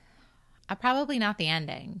Sea? Probably not the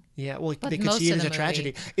ending. Yeah, well, But they could most see it of as the a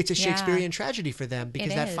tragedy. movie. It's a Yeah. Shakespearean tragedy for them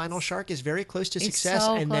because It that is. final shark is very close to It's success,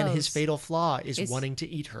 so and then his close. fatal flaw is It's- wanting to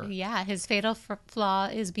eat her. Yeah, his fatal flaw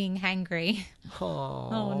is being hangry.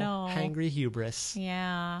 Oh no. Hangry hubris.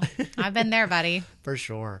 Yeah. I've been there, buddy. For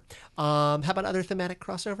sure. How about other thematic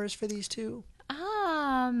crossovers for these two?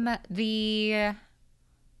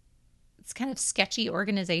 It's kind of sketchy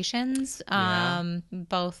organizations. Yeah.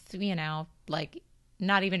 Both, like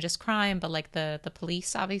not even just crime, but like the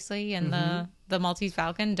police, obviously, and the Maltese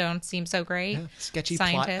Falcon don't seem so great. Yeah. Sketchy plot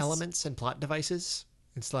Scientists. elements and plot devices.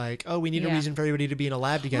 It's like, oh, we need a Yeah. reason for everybody to be in a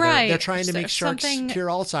lab together. Right. They're trying to So- make sharks something- cure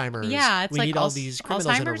Alzheimer's. Yeah, it's we like need all these criminals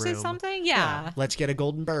in a Alzheimer's room. is something. Yeah. Let's get a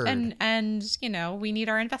golden bird. And we need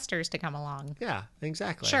our investors to come along. Yeah,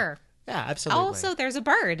 exactly. Sure. Yeah, absolutely. Also, there's a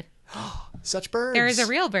bird. Such birds. There is a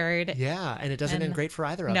real bird. Yeah, and it doesn't end great for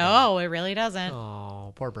either of them. No, it really doesn't.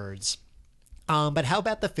 Oh, poor birds. But how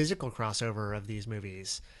about the physical crossover of these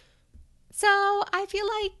movies? So I feel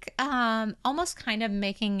like almost kind of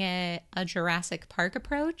making it a Jurassic Park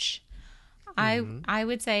approach. I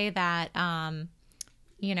would say that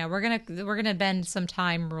we're gonna bend some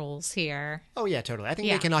time rules here. Oh, yeah, totally. I think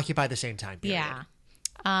Yeah. they can occupy the same time period.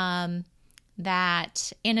 Yeah.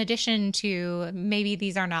 That in addition to maybe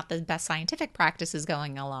these are not the best scientific practices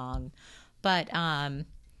going along, but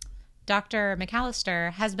Dr.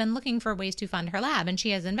 McAllister has been looking for ways to fund her lab, and she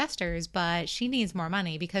has investors, but she needs more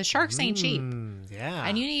money because sharks ain't cheap. Yeah.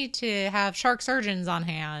 And you need to have shark surgeons on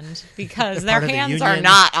hand because their part of the hands are union.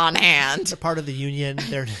 not on hand. They're part of the union.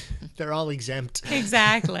 They're all exempt.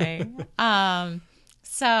 Exactly.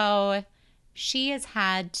 So she has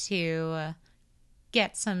had to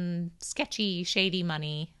get some sketchy, shady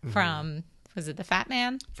money from, was it the Fat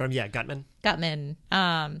Man? From Gutman. Gutman.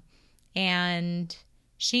 And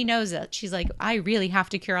she knows that. She's like, I really have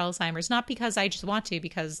to cure Alzheimer's, not because I just want to,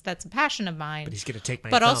 because that's a passion of mine, But he's going to take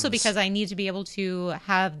my but thumbs. also because I need to be able to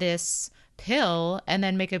have this pill and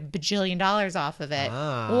then make $1 bajillion off of it,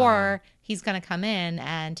 or he's going to come in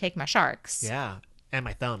and take my sharks. Yeah. And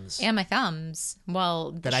my thumbs. And my thumbs.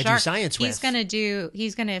 Well, That I do science with.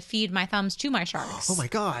 He's gonna feed my thumbs to my sharks. Oh my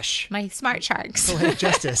gosh. My smart sharks. Poetic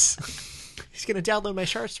justice. He's going to download my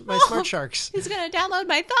smart sharks. He's gonna download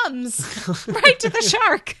my thumbs right to the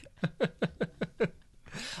shark.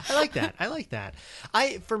 I like that.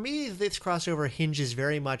 For me, this crossover hinges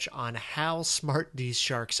very much on how smart these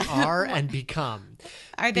sharks are and become.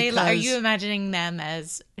 Are you imagining them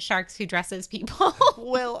as sharks who dress as people?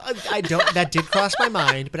 Well, I don't. That did cross my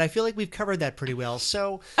mind, but I feel like we've covered that pretty well.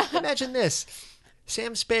 So imagine this.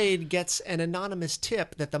 Sam Spade gets an anonymous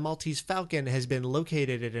tip that the Maltese Falcon has been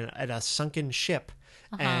located at a sunken ship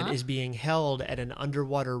and is being held at an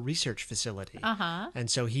underwater research facility. And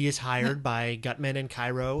so he is hired by Gutman and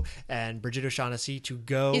Cairo and Bridget O'Shaughnessy to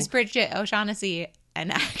go. Is Bridget O'Shaughnessy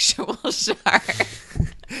an actual shark?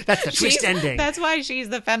 That's the twist ending. That's why she's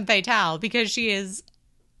the femme fatale, because she is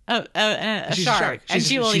a shark. And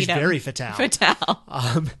she will eat him. She's very fatale.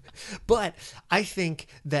 Fatale. But I think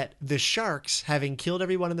that the sharks, having killed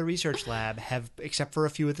everyone in the research lab, except for a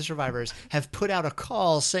few of the survivors, have put out a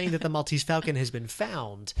call saying that the Maltese Falcon has been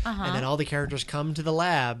found. And then all the characters come to the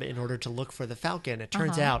lab in order to look for the Falcon. It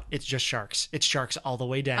turns out it's just sharks. It's sharks all the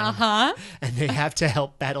way down. And they have to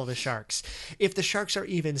help battle the sharks. If the sharks are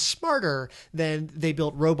even smarter, then they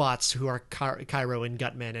built robots who are Cairo and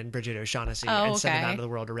Gutman and Bridget O'Shaughnessy and send them out into the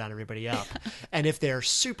world to round everybody up. And if they're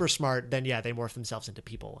super smart, then yeah, they morph themselves into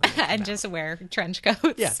people. And just wear trench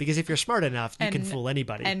coats. Yeah, because if you're smart enough, you can fool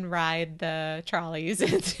anybody. And ride the trolleys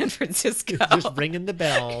in San Francisco. Just ringing the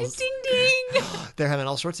bells. Ding, ding. They're having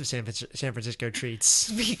all sorts of San Francisco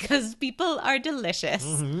treats. Because people are delicious.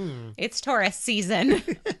 It's tourist season.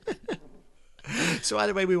 So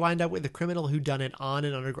either way, we wind up with the criminal whodunit on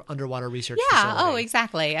an underwater research facility. Oh,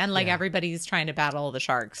 exactly. And everybody's trying to battle the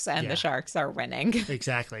sharks, and the sharks are winning.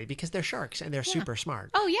 Exactly, because they're sharks and they're super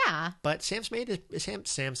smart. Oh, yeah. But Sam Spade.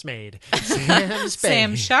 Sam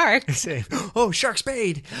Shark. Oh, Shark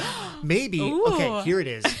Spade. Maybe. Ooh. Okay, here it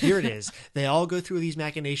is. They all go through these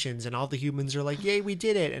machinations and all the humans are like, yay, we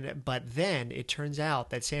did it. But then it turns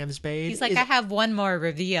out that Sam Spade He's like, I have one more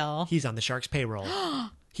reveal. He's on the shark's payroll.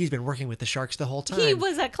 He's been working with the sharks the whole time. He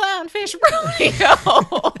was a clownfish rodeo.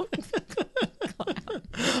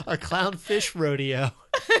 A clownfish rodeo.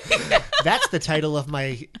 That's the title of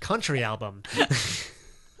my country album.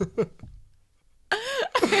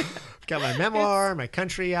 Got my memoir, my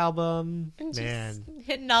country album. Man.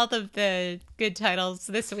 Hitting all of the good titles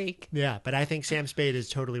this week. Yeah, but I think Sam Spade is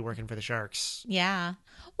totally working for the sharks. Yeah.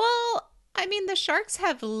 Well, I mean, the sharks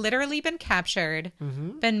have literally been captured,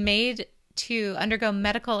 been made to undergo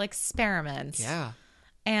medical experiments. Yeah.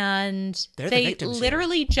 And they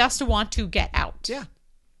literally just want to get out. Yeah.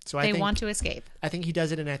 So they want to escape. I think he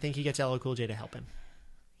does it, and I think he gets LL Cool J to help him.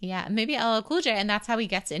 Yeah, maybe LL Cool J, and that's how he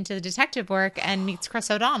gets into the detective work and meets Chris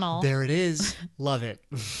O'Donnell. There it is. Love it.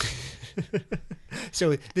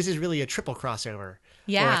 So this is really a triple crossover.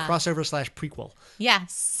 Yeah. Or a crossover / prequel.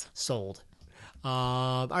 Yes. Sold.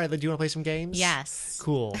 All right, do you want to play some games? Yes.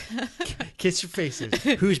 Cool. Kiss your faces.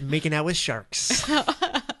 Who's making out with sharks?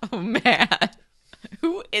 Oh, man.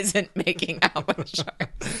 Who isn't making out with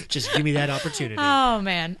sharks? Just give me that opportunity. Oh,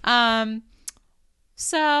 man.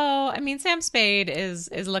 So, I mean, Sam Spade is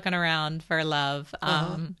looking around for love.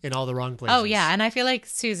 In all the wrong places. Oh, yeah. And I feel like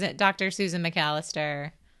Dr. Susan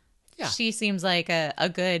McAllister, she seems like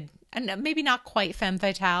a good... And maybe not quite femme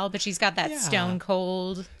fatale, but she's got that stone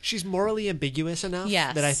cold. She's morally ambiguous enough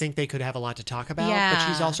that I think they could have a lot to talk about. Yeah. But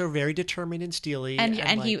she's also very determined and steely.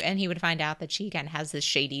 And he would find out that she kind of has this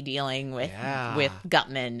shady dealing with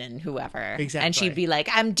Gutman and whoever. Exactly. And she'd be like,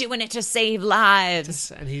 I'm doing it to save lives.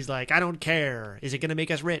 And he's like, I don't care. Is it going to make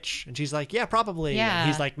us rich? And she's like, yeah, probably. Yeah. And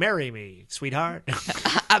he's like, marry me, sweetheart.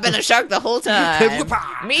 I've been a shark the whole time.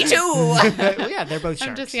 Me too. Well, yeah, they're both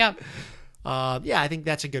sharks. I think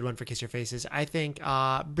that's a good one for Kiss Your Faces. I think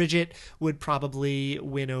Bridget would probably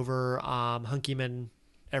win over Hunkyman,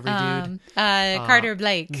 every dude. Carter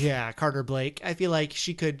Blake. Yeah, Carter Blake. I feel like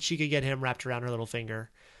she could get him wrapped around her little finger.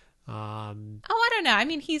 I don't know. I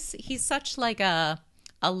mean, he's such like a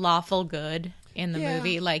lawful good in the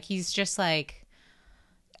movie. Like he's just like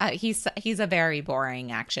he's a very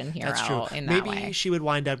boring action hero. That's true. In that way. Maybe she would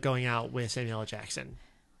wind up going out with Samuel L. Jackson.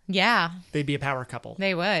 Yeah. They'd be a power couple.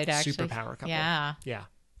 They would, actually. Super power couple. Yeah. Yeah.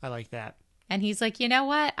 I like that. And he's like, you know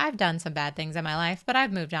what? I've done some bad things in my life, but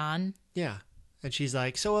I've moved on. Yeah. And she's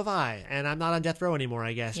like, so have I. And I'm not on death row anymore,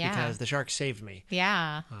 I guess, Yeah. because the sharks saved me.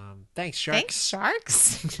 Yeah. Thanks, sharks. Thanks,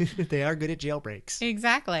 sharks. They are good at jailbreaks.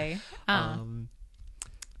 Exactly.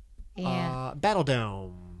 Battle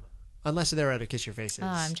Dome. Unless they're out of Kiss Your Faces. Oh,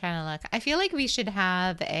 I'm trying to look. I feel like we should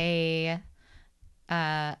have a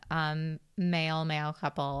male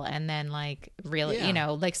couple, and then like really, Yeah.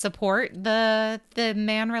 like support the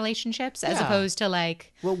man relationships as Yeah. opposed to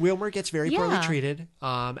like Well, Wilmer gets very poorly Yeah. treated,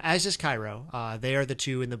 as does Cairo. They are the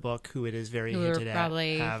two in the book who it is very Who are hinted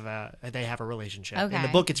probably- at they have a relationship. In the Okay.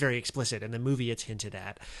 book, it's very explicit. In the movie, it's hinted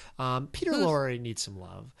at. Peter Lorre needs some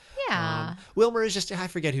love. Yeah. Wilmer is just, I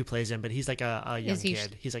forget who plays him, but he's like a young Is he-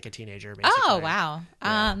 kid. He's like a teenager, basically. oh wow.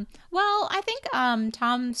 Yeah. Well, I think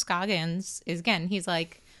Tom Scoggins is, again, he's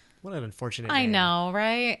like, What an unfortunate I name. know,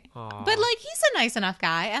 right? Aw. But like he's a nice enough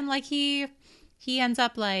guy, and like he ends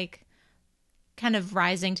up like kind of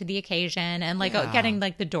rising to the occasion and like Yeah. getting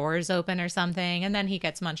like the doors open or something, and then he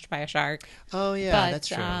gets munched by a shark. Oh, yeah, But that's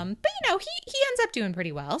true. but he ends up doing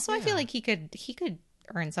pretty well, so I feel like he could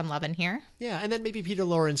earn some love in here. Yeah, and then maybe Peter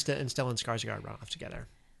Lorre and Stellan Skarsgård run off together.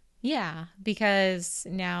 Yeah, because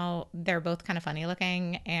now they're both kind of funny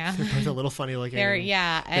looking, and Both a little funny looking. they're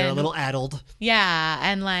They're a little addled. yeah,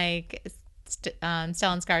 and like Stellan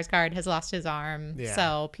Skarsgård has lost his arm, Yeah.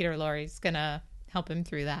 so Peter Lorre's gonna help him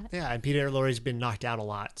through that. Yeah, and Peter Lorre's been knocked out a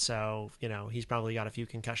lot, so he's probably got a few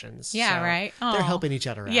concussions. Yeah, so right. They're Aw. helping each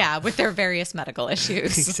other out. Yeah, with their various medical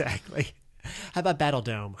issues. Exactly. How about Battle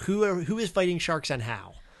Dome? Who is fighting sharks and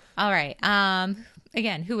how? All right.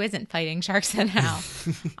 Again, who isn't fighting sharks and how?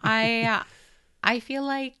 I feel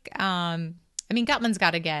like Gutman's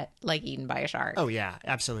got to get like eaten by a shark. Oh yeah,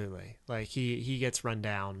 absolutely. Like he gets run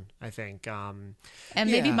down, I think. And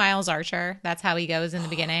maybe yeah. Miles Archer. That's how he goes in the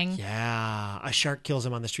beginning. Yeah, a shark kills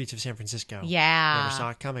him on the streets of San Francisco. Yeah. Never saw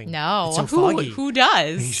it coming. No. It's so who foggy. who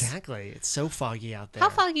does? Exactly. It's so foggy out there. How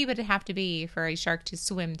foggy would it have to be for a shark to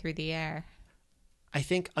swim through the air? I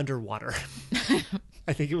think underwater.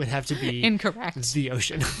 I think it would have to be Incorrect. the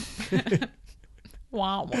ocean.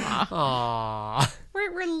 Wah wah. Aww.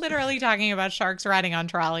 We're literally talking about sharks riding on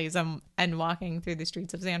trolleys and walking through the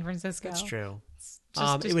streets of San Francisco. That's true.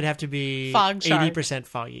 Just It would have to be fog shark. 80%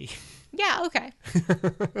 foggy. Yeah. Okay.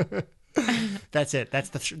 That's it.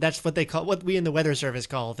 That's what they call, what we in the weather service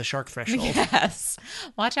call the shark threshold. Yes.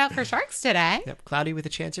 Watch out for sharks today. Yep, cloudy with a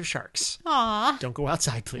chance of sharks. Aw. Don't go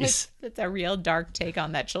outside, please. It's a real dark take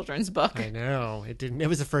on that children's book. I know it didn't. It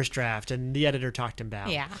was the first draft, and the editor talked him down.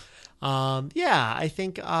 Yeah. Yeah. I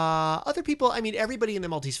think other people. I mean, everybody in the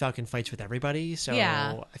Maltese Falcon fights with everybody, so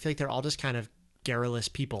Yeah. I feel like they're all just kind of garrulous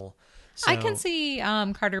people. So, I can see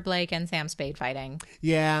Carter Blake and Sam Spade fighting.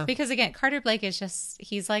 Yeah. Because again, Carter Blake is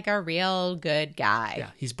he's like a real good guy. Yeah.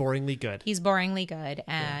 He's boringly good. He's boringly good,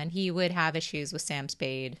 and he would have issues with Sam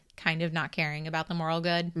Spade kind of not caring about the moral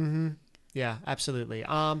good. Yeah. Absolutely.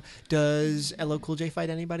 Does LL Cool J fight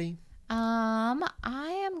anybody?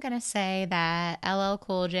 I am gonna say that LL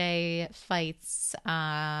Cool J fights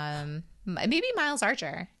maybe Miles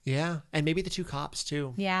Archer. Yeah, and maybe the two cops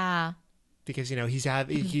too, Yeah. because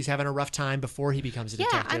he's having a rough time before he becomes a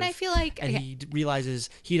detective. Yeah, and I feel like and he realizes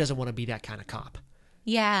he doesn't want to be that kind of cop.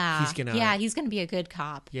 he's gonna be a good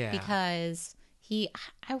cop. Yeah. Because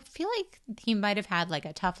I feel like he might have had like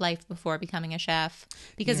a tough life before becoming a chef,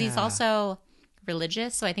 because he's Yeah. also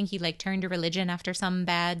religious. So I think he like turned to religion after some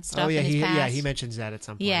bad stuff in his past. he mentions that at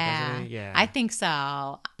some point. Yeah, doesn't he? Yeah. I think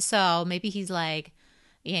so. So maybe he's like,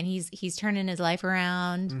 and he's turning his life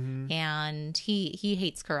around, and he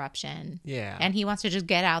hates corruption. Yeah. And he wants to just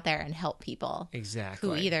get out there and help people Exactly.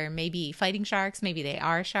 who either may be fighting sharks, maybe they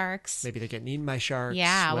are sharks. Maybe they're getting eaten by sharks.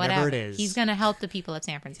 Yeah, whatever it is. He's gonna help the people of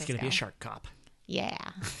San Francisco. He's gonna be a shark cop. Yeah.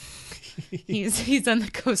 he's on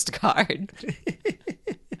the Coast Guard.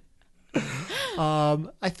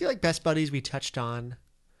 I feel like Best Buddies we touched on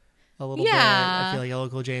a little bit. Yeah. I feel like LL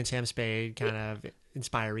Cool J and Sam Spade kind of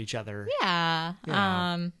inspire each other. Yeah.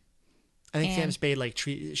 Yeah. I think Sam And-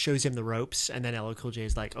 Spade shows him the ropes, and then LL Cool J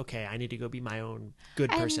is like, "Okay, I need to go be my own good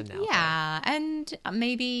person now." Yeah, and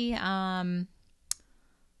maybe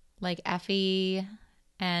like Effie,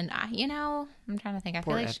 and I'm trying to think. I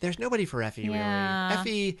Poor feel like There's nobody for Effie Yeah. really.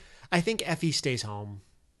 Effie, I think Effie stays home.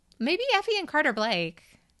 maybe Effie and Carter Blake.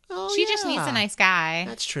 Oh, She just needs a nice guy.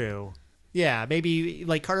 That's true. Yeah, maybe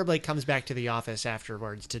like Carter Blake comes back to the office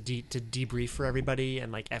afterwards to debrief for everybody,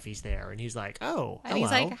 and like Effie's there, and he's like, "Oh, And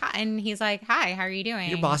hello. he's like, "Hi, how are you doing?"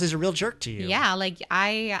 Your boss is a real jerk to you." Yeah, like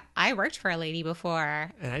I worked for a lady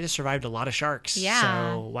before. And I just survived a lot of sharks.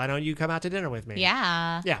 Yeah. So why don't you come out to dinner with me?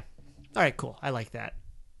 Yeah. Yeah. All right, cool. I like that.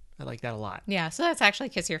 I like that a lot. Yeah, so that's actually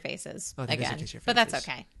Kiss Your Faces Oh, that is a again. Kiss Your But that's Faces.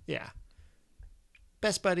 okay. Yeah.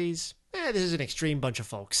 Best buddies. this is an extreme bunch of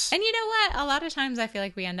folks. And you know what? A lot of times I feel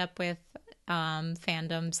like we end up with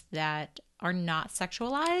fandoms that are not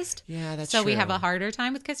sexualized. Yeah, that's so true. we have a harder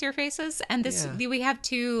time with Kiss Your Faces. And we have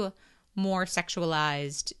two more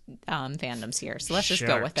sexualized fandoms here. So let's just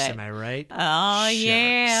go with it. Am I right? Oh, Sharks.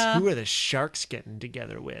 yeah. Who are the sharks getting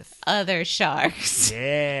together with? Other sharks.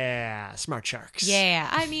 Yeah, smart sharks. Yeah.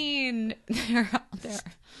 I mean, they're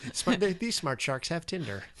These smart sharks have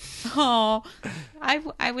Tinder. Oh,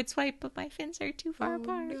 I would swipe, but my fins are too far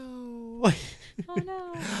apart. No. Oh,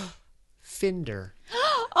 no. Finder.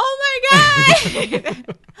 Oh, my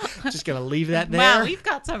God. Just going to leave that there. Wow, we've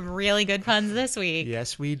got some really good puns this week.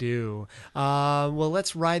 Yes, we do. Well,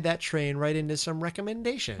 let's ride that train right into some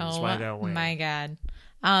recommendations. Why don't we? My God.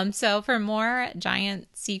 So for more giant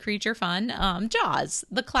sea creature fun, Jaws,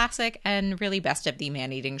 the classic and really best of the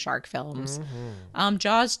man-eating shark films.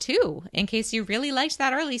 Jaws 2, in case you really liked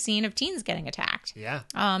that early scene of teens getting attacked. Yeah.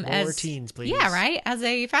 More teens, please. Yeah, right? As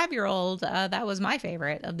a 5-year-old, that was my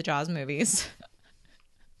favorite of the Jaws movies.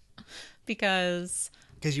 Because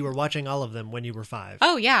you were watching all of them when you were 5.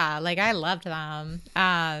 Oh, yeah. Like, I loved them.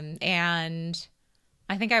 And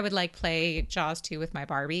I think I would, play Jaws 2 with my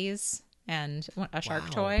Barbies and a shark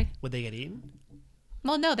toy. Would they get eaten?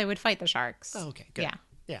 Well, no, they would fight the sharks. Oh, okay, good. Yeah.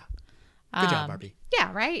 Yeah. Good job, Barbie.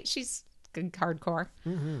 Yeah, right? She's good hardcore.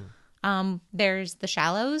 There's The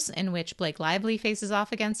Shallows, in which Blake Lively faces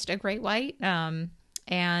off against a great white.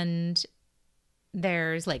 And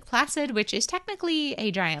there's Lake Placid, which is technically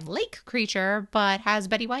a giant lake creature, but has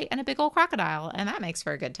Betty White and a big old crocodile, and that makes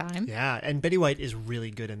for a good time. Yeah, and Betty White is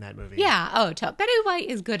really good in that movie. Yeah, Betty White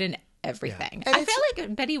is good in everything. Yeah. I feel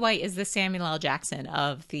like Betty White is the Samuel L. Jackson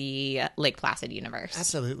of the Lake Placid universe.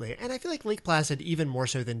 Absolutely. And I feel like Lake Placid, even more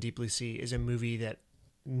so than Deep Blue Sea, is a movie that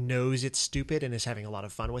knows it's stupid and is having a lot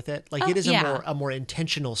of fun with it. It is a more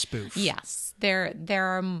intentional spoof. Yes. There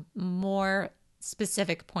are more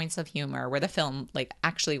specific points of humor where the film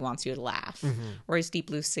actually wants you to laugh. Whereas Deep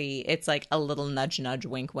Blue Sea, it's a little nudge nudge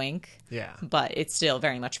wink wink. Yeah. But it's still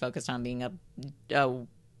very much focused on being a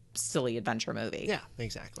silly adventure movie. Yeah,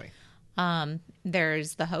 exactly.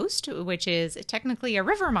 There's The Host, which is technically a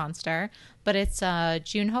river monster, but it's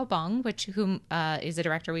Joon-ho Bong, who is a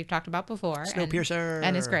director we've talked about before. Snowpiercer.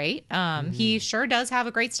 And is great. He sure does have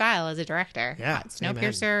a great style as a director. Yeah.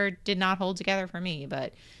 Snowpiercer did not hold together for me,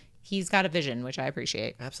 but he's got a vision, which I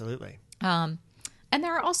appreciate. Absolutely. And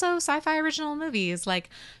there are also sci-fi original movies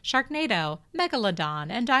like Sharknado,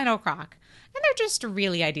 Megalodon, and Dino Croc. And they're just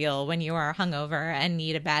really ideal when you are hungover and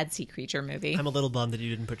need a bad sea creature movie. I'm a little bummed that you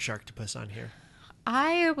didn't put Sharktopus on here.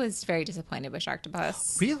 I was very disappointed with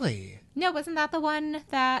Sharktopus. Really? No, wasn't that the one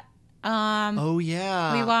that oh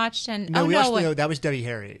yeah, we watched? And no, that was Debbie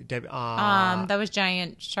Harry. That was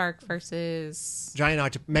Giant Shark versus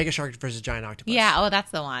Mega Shark versus Giant Octopus. Yeah,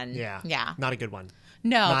 that's the one. Yeah, not a good one.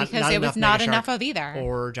 No, because it was not enough of either.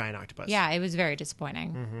 Or Giant Octopus. Yeah, it was very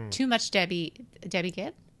disappointing. Too much Debbie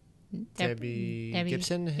Gibb. Debbie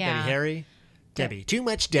Gibson? Yeah. Debbie Harry? Debbie. Too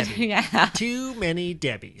much Debbie. Yeah. Too many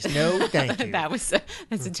Debbies. No, thank you.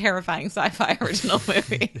 That's a terrifying sci-fi original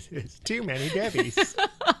movie. It's too many Debbies.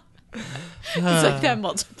 It's like that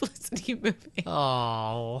multiplicity movie.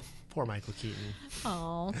 Oh, poor Michael Keaton.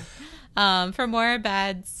 Oh. For more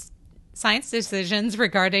bad science decisions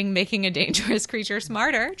regarding making a dangerous creature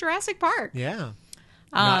smarter, Jurassic Park. Yeah.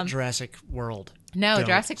 Not Jurassic World. No, Don't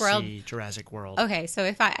Jurassic World. See Jurassic World. Okay, so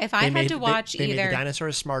if I had to watch they either, made the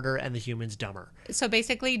dinosaurs smarter and the humans dumber. So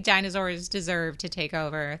basically, dinosaurs deserve to take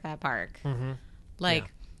over that park.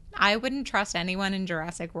 I wouldn't trust anyone in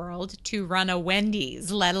Jurassic World to run a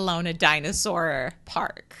Wendy's, let alone a dinosaur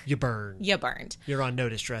park. You burned. You're on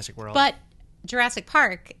notice, Jurassic World. But Jurassic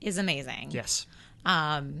Park is amazing. Yes.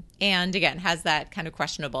 And again, has that kind of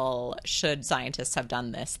questionable, should scientists have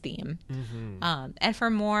done this theme. And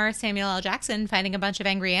for more Samuel L. Jackson fighting a bunch of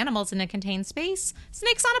angry animals in a contained space,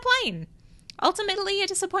 Snakes on a Plane. Ultimately a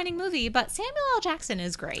disappointing movie, but Samuel L. Jackson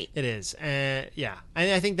is great. It is. Yeah.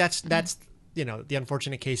 And I think that's the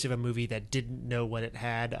unfortunate case of a movie that didn't know what it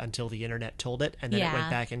had until the internet told it, and then it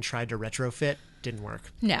went back and tried to retrofit. Didn't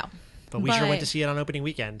work. No. But we sure went to see it on opening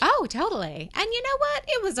weekend. Oh, totally. And you know what?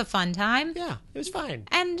 It was a fun time. Yeah, it was fine.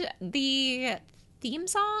 And the theme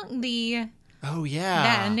song, oh yeah,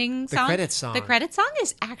 the ending song, the credit song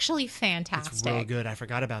is actually fantastic. It's real good. I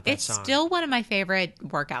forgot about that song. It's still one of my favorite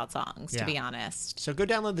workout songs, to be honest. So go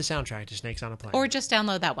download the soundtrack to Snakes on a Plane, or just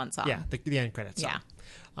download that one song. Yeah, the end credits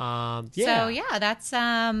song. So yeah, that's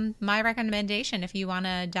my recommendation if you want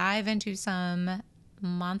to dive into some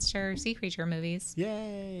monster sea creature movies.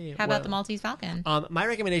 Yay! How about the Maltese Falcon? My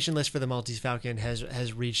recommendation list for the Maltese Falcon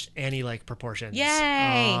has reached Annie-like proportions.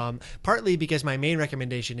 Yay! Partly because my main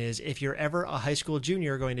recommendation is if you're ever a high school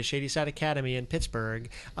junior going to Shadyside Academy in Pittsburgh,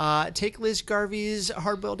 take Liz Garvey's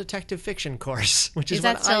hardboiled detective fiction course, which is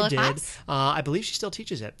that what still I a did. class? I believe she still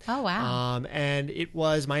teaches it. Oh, wow. And it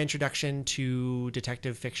was my introduction to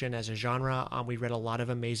detective fiction as a genre. We read a lot of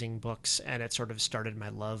amazing books, and it sort of started my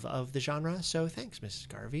love of the genre. So thanks, Mrs.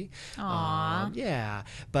 Garvey. Aww. Yeah,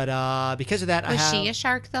 but because of that, Was she a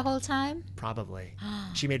shark the whole time? Probably.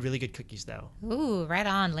 She made really good cookies, though. Ooh, right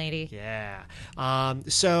on, lady. Yeah.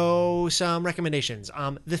 So some recommendations.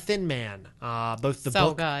 The Thin Man, both the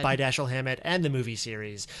book good. by Dashiell Hammett and the movie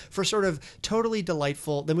series, for sort of totally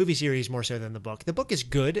delightful. The movie series more so than the book. The book is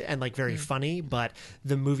good and like very funny, but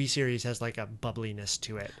the movie series has like a bubbliness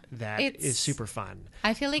to it that is super fun.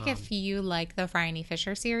 I feel like if you like the Phryne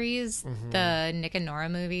Fisher series, the Nick and Nora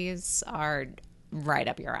movies are right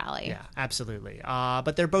up your alley. Yeah, absolutely.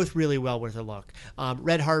 But they're both really well worth a look.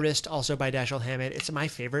 Red Harvest, also by Dashiell Hammett. It's my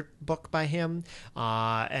favorite book by him,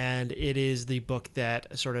 and it is the book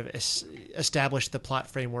that sort of established the plot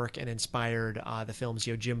framework and inspired the films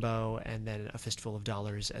Yojimbo and then A Fistful of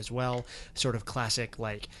Dollars as well. Sort of classic,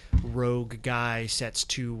 like, rogue guy sets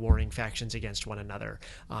two warring factions against one another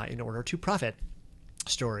in order to profit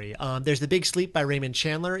story. There's The Big Sleep by Raymond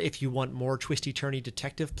Chandler. If you want more twisty-turny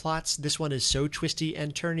detective plots, this one is so twisty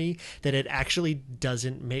and turny that it actually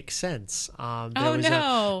doesn't make sense.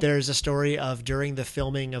 There's a story of during the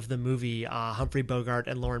filming of the movie, Humphrey Bogart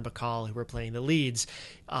and Lauren Bacall, who were playing the leads,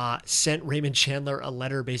 sent Raymond Chandler a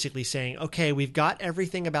letter basically saying, okay, we've got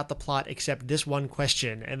everything about the plot except this one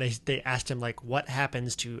question. And they asked him, like, what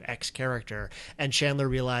happens to X character? And Chandler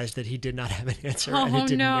realized that he did not have an answer and it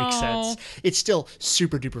didn't make sense. It's still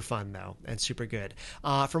super duper fun, though, and super good.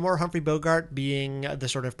 For more Humphrey Bogart being the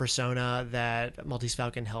sort of persona that Maltese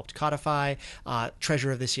Falcon helped codify,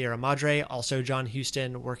 Treasure of the Sierra Madre, also John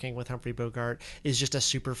Huston working with Humphrey Bogart, is just a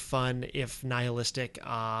super fun, if nihilistic,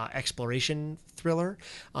 exploration thriller.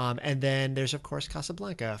 And then there's, of course,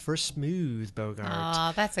 Casablanca for smooth Bogart.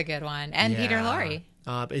 Oh, that's a good one. And Peter Lorre.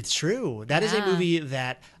 It's true. That is a movie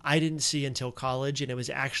that I didn't see until college, and it was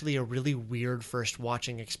actually a really weird first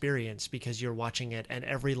watching experience because you're watching it, and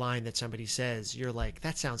every line that somebody says, you're like,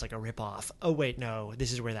 that sounds like a ripoff. Oh, wait, no,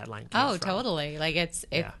 this is where that line came from. Oh, totally. Like, it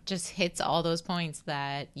just hits all those points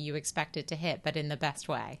that you expect it to hit, but in the best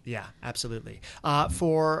way. Yeah, absolutely.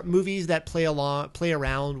 For movies that play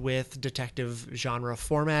around with detective genre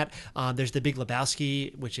format, there's The Big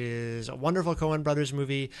Lebowski, which is a wonderful Coen Brothers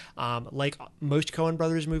movie. Like most Coen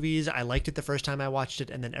Brothers movies, I liked it the first time I watched it,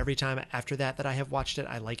 and then every time after that I have watched it,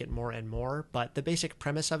 I like it more and more. But the basic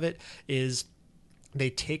premise of it is they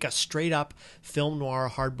take a straight up film noir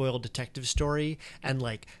hard-boiled detective story and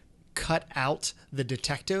like cut out the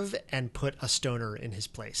detective and put a stoner in his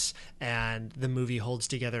place, and the movie holds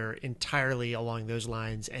together entirely along those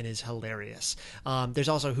lines and is hilarious. There's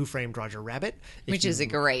also Who Framed Roger Rabbit, which is a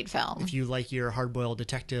great film if you like your hard-boiled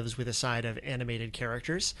detectives with a side of animated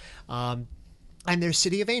characters. And there's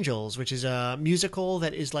City of Angels, which is a musical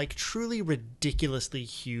that is like truly ridiculously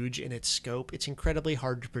huge in its scope. It's incredibly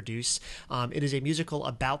hard to produce. It is a musical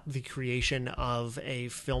about the creation of a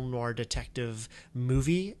film noir detective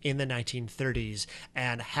movie in the 1930s,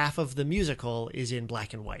 and half of the musical is in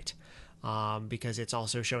black and white. Because it's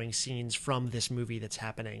also showing scenes from this movie that's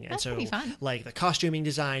happening. That's pretty fun. Like the costuming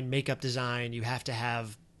design, makeup design, you have to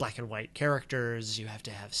have black and white characters, you have to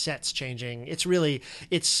have sets changing.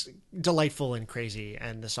 It's delightful and crazy,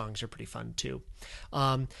 and the songs are pretty fun too.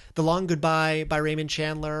 The Long Goodbye by Raymond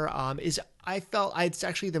Chandler it's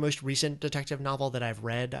actually the most recent detective novel that I've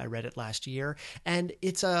read. I read it last year, and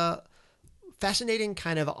it's a fascinating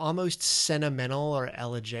kind of almost sentimental or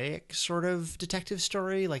elegiac sort of detective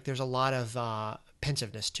story. Like there's a lot of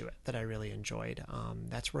pensiveness to it that I really enjoyed.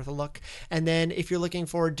 That's worth a look. And then if you're looking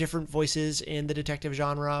for different voices in the detective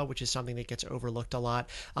genre, which is something that gets overlooked a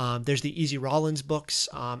lot, there's the Easy Rawlins books,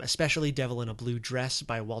 especially Devil in a Blue Dress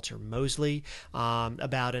by Walter Mosley,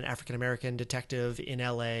 about an African-American detective in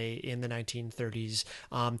LA in the 1930s.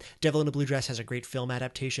 Devil in a Blue Dress has a great film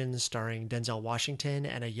adaptation starring Denzel Washington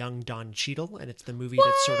and a young Don Cheadle, and it's the movie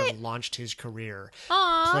that sort of launched his career.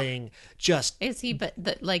 Aww. Playing just... Is he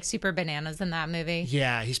like super bananas in that movie?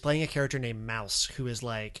 Yeah, he's playing a character named Mouse, who is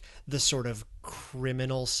like the sort of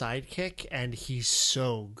criminal sidekick, and he's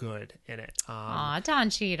so good in it. Don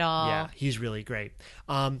Cheadle. Yeah, he's really great.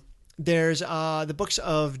 There's the books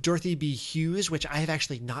of Dorothy B. Hughes, which I have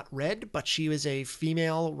actually not read, but she was a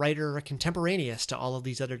female writer contemporaneous to all of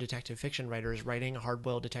these other detective fiction writers writing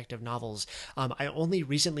hard-boiled detective novels. I only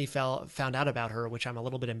recently found out about her, which I'm a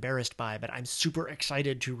little bit embarrassed by, but I'm super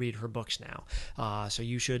excited to read her books now. So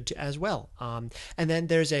you should as well. And then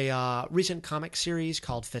there's a recent comic series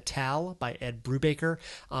called Fatale by Ed Brubaker.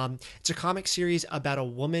 It's a comic series about a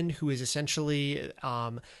woman who is essentially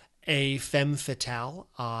a femme fatale,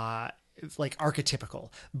 like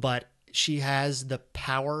archetypical, but she has the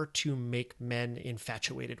power to make men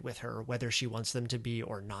infatuated with her, whether she wants them to be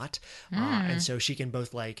or not. And so she can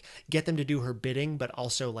both like get them to do her bidding, but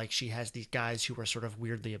also like she has these guys who are sort of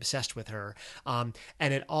weirdly obsessed with her. And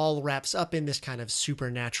it all wraps up in this kind of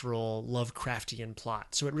supernatural Lovecraftian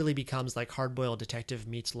plot. So it really becomes like hard-boiled detective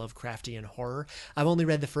meets Lovecraftian horror. I've only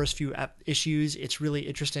read the first few issues. It's really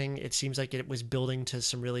interesting. It seems like it was building to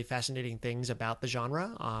some really fascinating things about the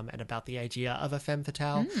genre and about the idea of a femme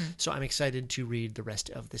fatale. So I'm excited to read the rest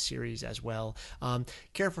of the series as well.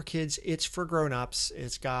 Care for Kids, it's for grown-ups.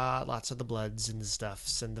 It's got lots of the bloods and the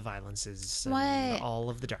stuffs and the violences and all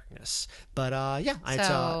of the darkness. But yeah,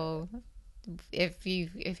 so if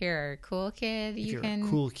you're a cool kid, if you're a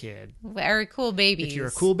cool kid or a cool baby. If you're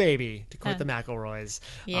a cool baby, to quote the McElroys.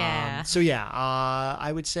 Yeah. So yeah,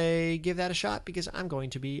 I would say give that a shot because I'm going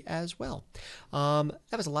to be as well.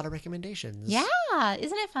 That was a lot of recommendations. Yeah.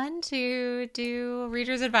 Isn't it fun to do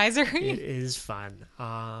Reader's Advisory? It is fun.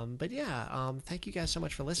 But yeah, thank you guys so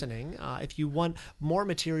much for listening. If you want more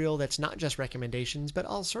material that's not just recommendations, but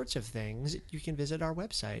all sorts of things, you can visit our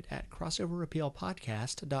website at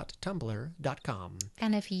crossoverrepealpodcast.tumblr.com.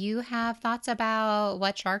 And if you have thoughts about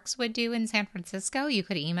what sharks would do in San Francisco, you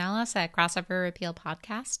could email us at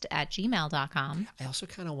crossoverrepealpodcast@gmail.com. I also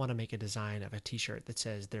kind of want to make a design of a t-shirt that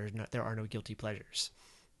says there are no guilty pleasures.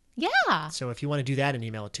 Yeah. So if you want to do that and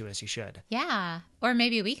email it to us, you should. Yeah. Or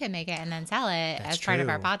maybe we could make it and then sell it as part of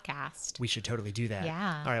our podcast. We should totally do that.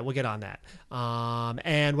 Yeah. All right, we'll get on that.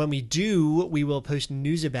 And when we do, we will post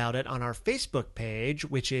news about it on our Facebook page,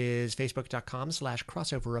 which is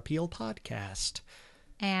facebook.com/crossoverrepealpodcast.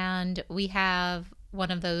 And we have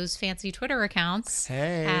one of those fancy Twitter accounts.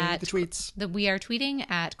 Hey, the tweets. We are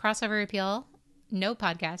tweeting at Crossover Repeal. No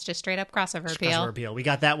podcast, just straight up Crossover Repeal. Crossover Repeal. We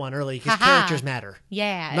got that one early because characters matter.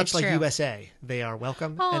 Yeah, much like true. USA, they are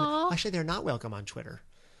welcome. Aww. And actually, they're not welcome on Twitter.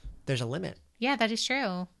 There's a limit. Yeah, that is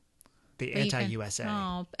true. The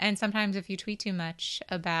anti-USA. And sometimes if you tweet too much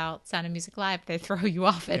about Sound of Music Live, they throw you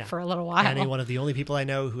off it for a little while. Annie, one of the only people I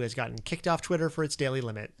know who has gotten kicked off Twitter for its daily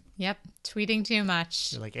limit. Yep, tweeting too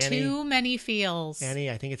much. You're like, Annie, too many feels.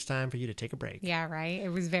 Annie, I think it's time for you to take a break. Yeah, right? It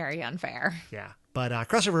was very unfair. Yeah. But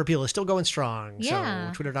Crossover Repeal is still going strong.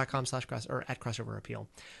 Yeah. So twitter.com/cross or at Crossover Repeal.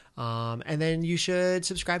 And then you should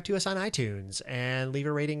subscribe to us on iTunes and leave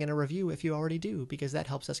a rating and a review if you already do, because that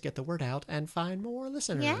helps us get the word out and find more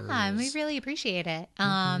listeners. Yeah, and we really appreciate it.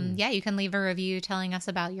 Yeah, you can leave a review telling us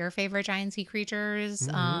about your favorite giant sea creatures.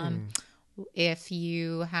 If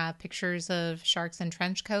you have pictures of sharks in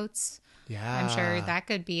trench coats. Yeah. I'm sure that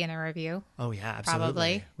could be in a review. Oh, yeah, absolutely.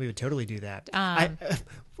 Probably. We would totally do that. At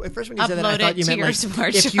first when you said that, I thought you meant like,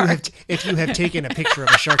 if you have taken a picture of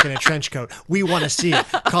a shark in a trench coat, we want to see it.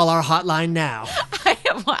 Call our hotline now.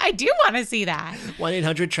 I do want to see that.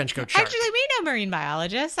 1-800-TRENCHCOAT-SHARK. Actually, we know marine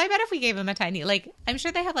biologists. I bet if we gave them a tiny, I'm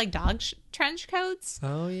sure they have dog trench coats.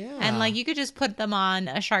 Oh, yeah. And you could just put them on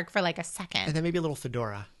a shark for a second. And then maybe a little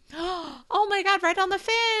fedora. Oh my God, right on the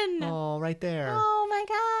fin. Oh, right there. Oh my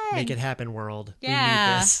God. Make it happen, world.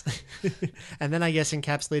 Yeah. We need this. And then I guess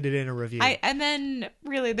encapsulate it in a review. And then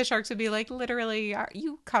really the sharks would be like, literally,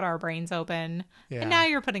 you cut our brains open. Yeah. And now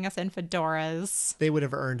you're putting us in fedoras. They would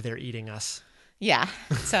have earned their eating us. Yeah.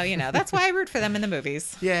 So, that's why I root for them in the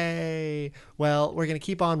movies. Yay. Well, we're going to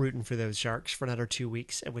keep on rooting for those sharks for another 2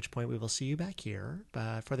 weeks, at which point we will see you back here.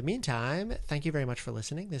 But for the meantime, thank you very much for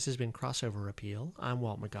listening. This has been Crossover Repeal. I'm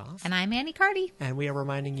Walt McGough. And I'm Annie Carty. And we are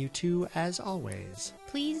reminding you too, as always,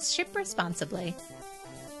 please ship responsibly.